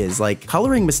changes. Like,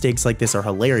 coloring mistakes like this are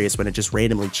hilarious when it just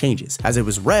randomly changes. As it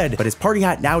was red, but his party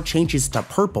hat now changes to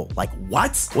purple. Like,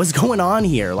 what? What's going on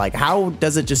here? Like, how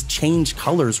does it just change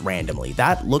colors randomly?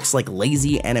 That looks like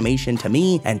lazy animation to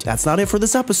me, and that's not it for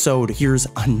this episode. Here's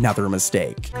another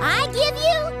mistake. I give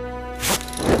you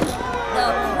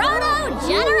the Proto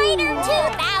Generator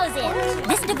 2000.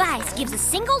 This device gives a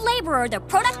single laborer the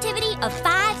productivity of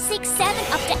 5, 6,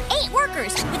 7, up to 8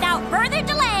 workers. Without further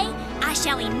delay, I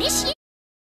shall initiate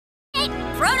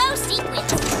Proto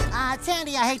sequence.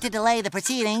 Sandy, I hate to delay the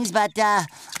proceedings, but I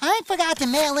forgot to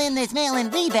mail in this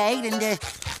mail-in rebate, and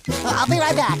I'll be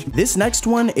right back. This next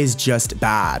one is just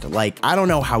bad. Like, I don't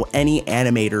know how any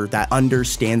animator that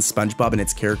understands SpongeBob and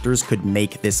its characters could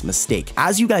make this mistake.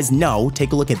 As you guys know,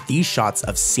 take a look at these shots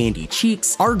of Sandy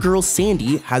cheeks. Our girl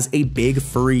Sandy has a big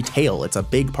furry tail. It's a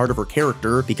big part of her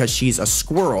character because she's a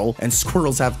squirrel, and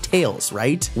squirrels have tails,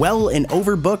 right? Well, in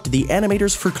Overbooked, the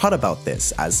animators forgot about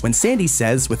this, as when Sandy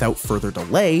says, without further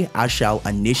delay, I shall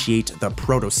initiate the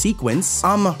proto sequence,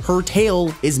 her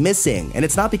tail is missing. And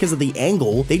it's not because of the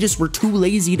angle, they just were too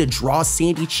lazy to draw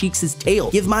Sandy Cheeks'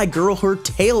 tail. Give my girl her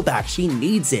tail back, she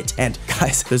needs it. And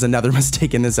guys, there's another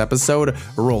mistake in this episode.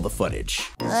 Roll the footage.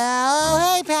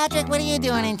 Oh, hey Patrick, what are you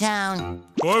doing in town?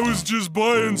 I was just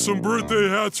buying some birthday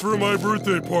hats for my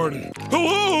birthday party.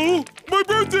 Hello, my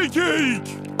birthday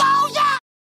cake! Oh yeah!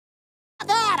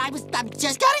 I'm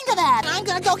just getting to that. I'm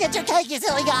gonna go get your cake, you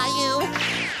silly guy,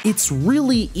 you. It's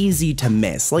really easy to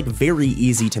miss, like very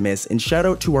easy to miss, and shout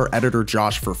out to our editor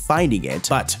Josh for finding it.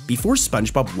 But before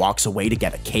SpongeBob walks away to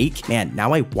get a cake, man,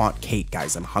 now I want cake,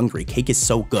 guys. I'm hungry. Cake is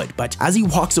so good. But as he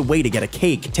walks away to get a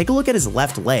cake, take a look at his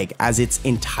left leg as it's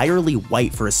entirely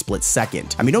white for a split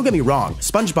second. I mean, don't get me wrong,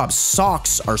 SpongeBob's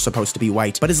socks are supposed to be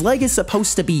white, but his leg is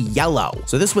supposed to be yellow.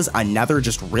 So this was another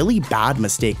just really bad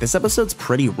mistake. This episode's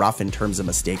pretty rough in terms of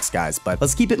mistakes, guys, but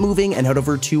let's keep it moving and head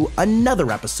over to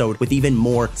another episode with even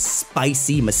more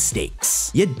spicy mistakes.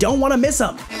 You don't want to miss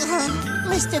them.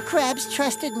 Mr. Krabs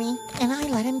trusted me, and I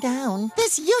let him down.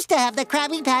 This used to have the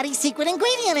Krabby Patty secret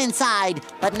ingredient inside,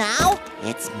 but now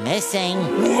it's missing.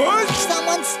 What?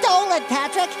 Someone stole it,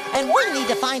 Patrick, and we need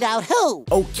to find out who.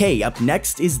 Okay, up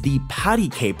next is the Patty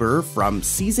Caper from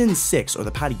season 6, or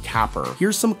the Patty Capper.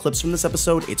 Here's some clips from this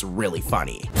episode. It's really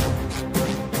funny.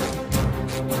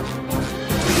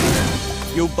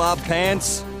 You Bob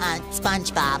Pants?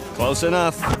 SpongeBob. Close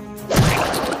enough.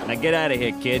 Now get out of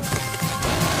here, kid.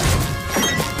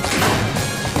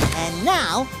 And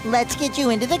now, let's get you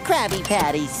into the Krabby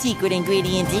Patty secret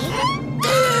ingredient-y.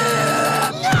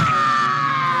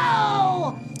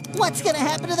 No! What's gonna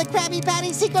happen to the Krabby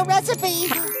Patty secret recipe?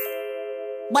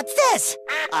 What's this?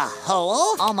 A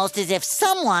hole? Almost as if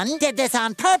someone did this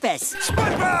on purpose.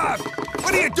 SpongeBob!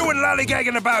 What are you doing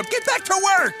lollygagging about? Get back to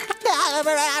work!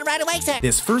 Right away, sir.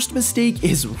 This first mistake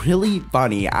is really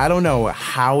funny. I don't know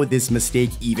how this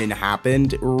mistake even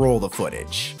happened. Roll the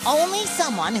footage. Only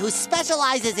someone who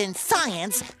specializes in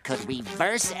science could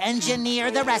reverse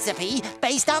engineer the recipe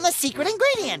based on the secret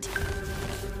ingredient.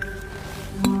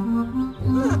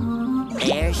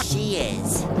 There she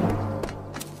is.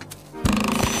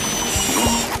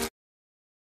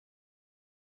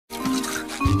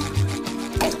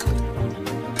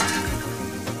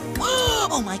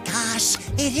 Oh my gosh,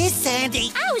 it is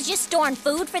Sandy. I was just storing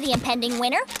food for the impending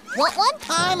winter. Want one?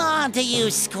 I'm on to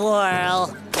you,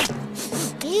 squirrel.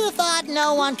 You thought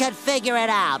no one could figure it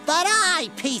out, but I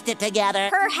pieced it together.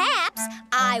 Perhaps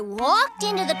I walked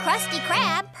into the Krusty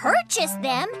Krab, purchased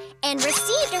them, and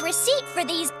received a receipt for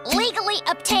these legally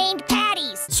obtained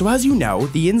patties. So as you know,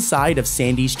 the inside of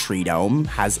Sandy's tree dome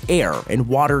has air and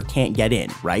water can't get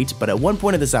in, right? But at one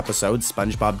point of this episode,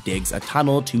 SpongeBob digs a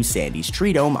tunnel to Sandy's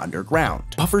tree dome underground.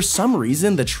 But for some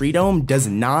reason, the tree dome does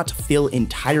not fill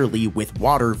entirely with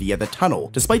water via the tunnel,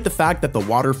 despite the fact that the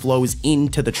water flows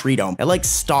into the tree dome. It like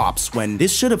stops when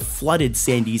this should have flooded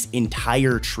Sandy's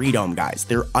entire tree dome, guys.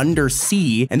 They're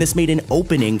undersea, and this made an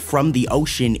opening from the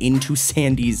ocean into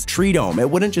Sandy's tree dome. It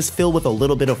wouldn't just fill with a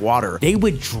little bit of water. They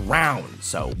would drown.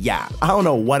 So yeah, I don't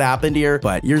know what happened here,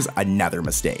 but here's another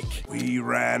mistake. We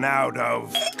ran out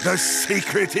of the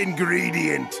secret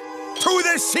ingredient. To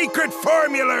the secret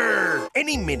formula!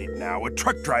 Any minute now, a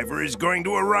truck driver is going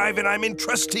to arrive, and I'm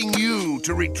entrusting you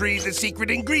to retrieve the secret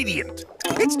ingredient.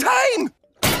 It's time!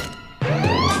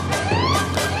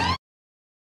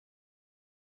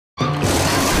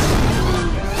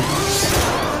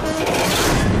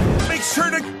 Make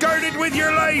sure to guard it with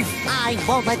your life! I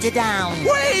won't let you down.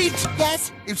 Wait!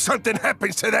 Yes? If something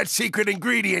happens to that secret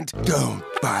ingredient, don't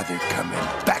bother coming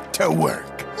back to work.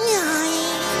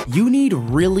 You need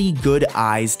really good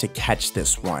eyes to catch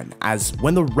this one, as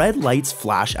when the red lights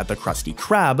flash at the Krusty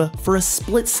Krab for a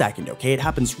split second, okay? It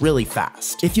happens really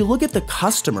fast. If you look at the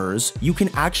customers, you can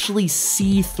actually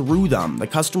see through them. The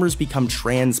customers become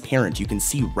transparent. You can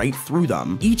see right through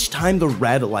them each time the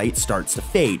red light starts to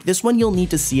fade. This one, you'll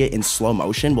need to see it in slow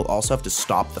motion. We'll also have to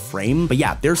stop the frame. But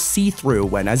yeah, they're see-through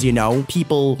when, as you know,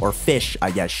 people or fish,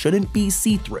 I guess, shouldn't be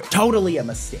see-through. Totally a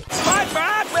mistake.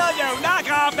 SpongeBob, will you knock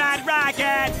off that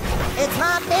racket? It's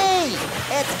not me.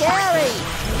 It's Gary.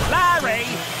 Larry,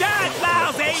 that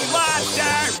lousy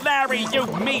monster! Larry, you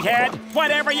meathead!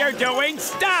 Whatever you're doing,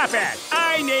 stop it!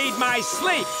 I need my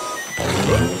sleep!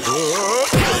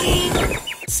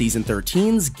 Season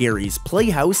 13's Gary's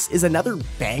Playhouse is another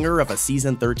banger of a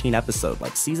Season 13 episode.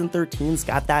 Like, Season 13's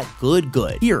got that good.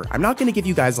 Here, I'm not gonna give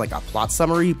you guys like a plot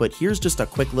summary, but here's just a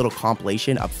quick little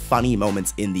compilation of funny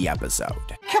moments in the episode.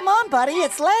 Come on, buddy,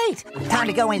 it's late. Time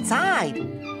to go inside.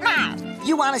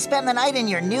 You want to spend the night in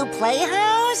your new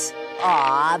playhouse?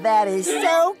 Aw, that is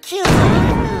so cute.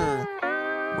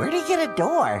 Where'd he get a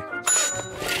door?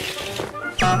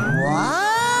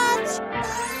 What?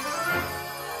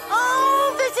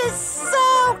 Oh, this is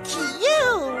so cute.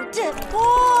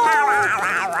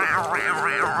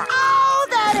 Oh,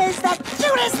 that is the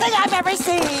cutest thing I've ever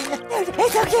seen.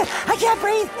 It's so cute. I can't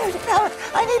breathe.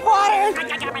 I need water.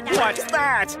 What's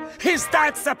that? Is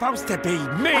that supposed to be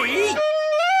me?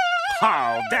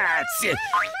 Oh, that's...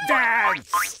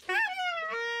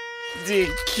 The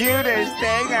cutest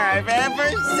thing I've ever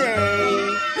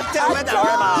seen. Too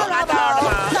adorable,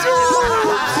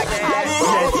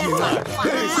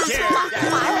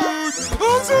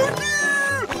 Oh, so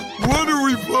cute! What are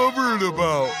we blubbering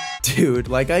about? Dude,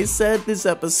 like I said, this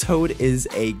episode is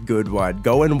a good one.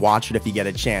 Go and watch it if you get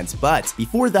a chance. But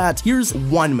before that, here's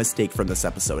one mistake from this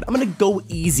episode. I'm gonna go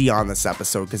easy on this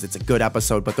episode because it's a good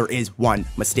episode, but there is one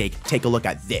mistake. Take a look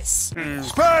at this.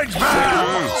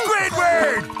 SpongeBob!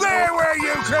 Squidward! Where were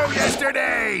you two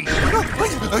yesterday?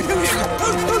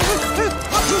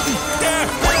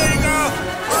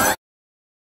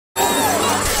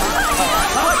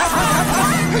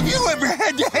 Have you ever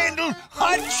had to handle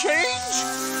hot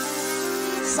change?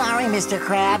 Sorry, Mr.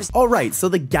 Krabs. All right, so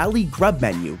the galley grub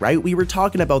menu, right? We were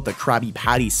talking about the Krabby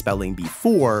Patty spelling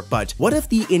before, but what if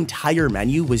the entire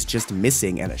menu was just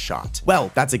missing in a shot? Well,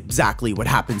 that's exactly what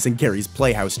happens in Gary's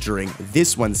Playhouse during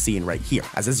this one scene right here.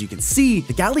 As you can see,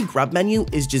 the galley grub menu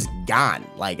is just gone.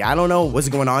 Like, I don't know what's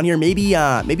going on here. Maybe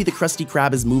the Krusty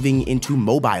Krab is moving into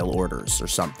mobile orders or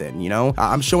something, you know?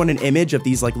 I'm showing an image of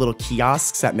these like little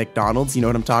kiosks at McDonald's, you know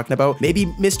what I'm talking about? Maybe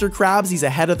Mr. Krabs, he's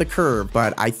ahead of the curve,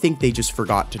 but I think they just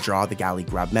forgot to draw the galley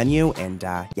grub menu, and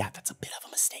yeah, that's a bit of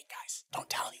a mistake, guys. Don't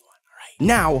tell anyone.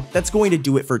 Now, that's going to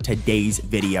do it for today's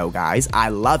video, guys. I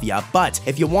love ya, but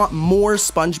if you want more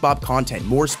SpongeBob content,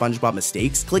 more SpongeBob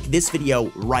mistakes, click this video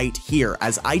right here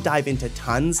as I dive into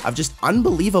tons of just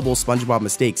unbelievable SpongeBob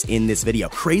mistakes in this video.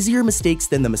 Crazier mistakes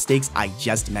than the mistakes I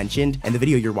just mentioned in the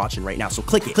video you're watching right now. So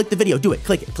click it, click the video, do it,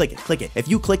 click it, click it, click it. If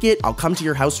you click it, I'll come to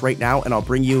your house right now and I'll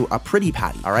bring you a pretty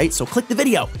patty, all right? So click the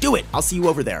video, do it. I'll see you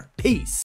over there. Peace.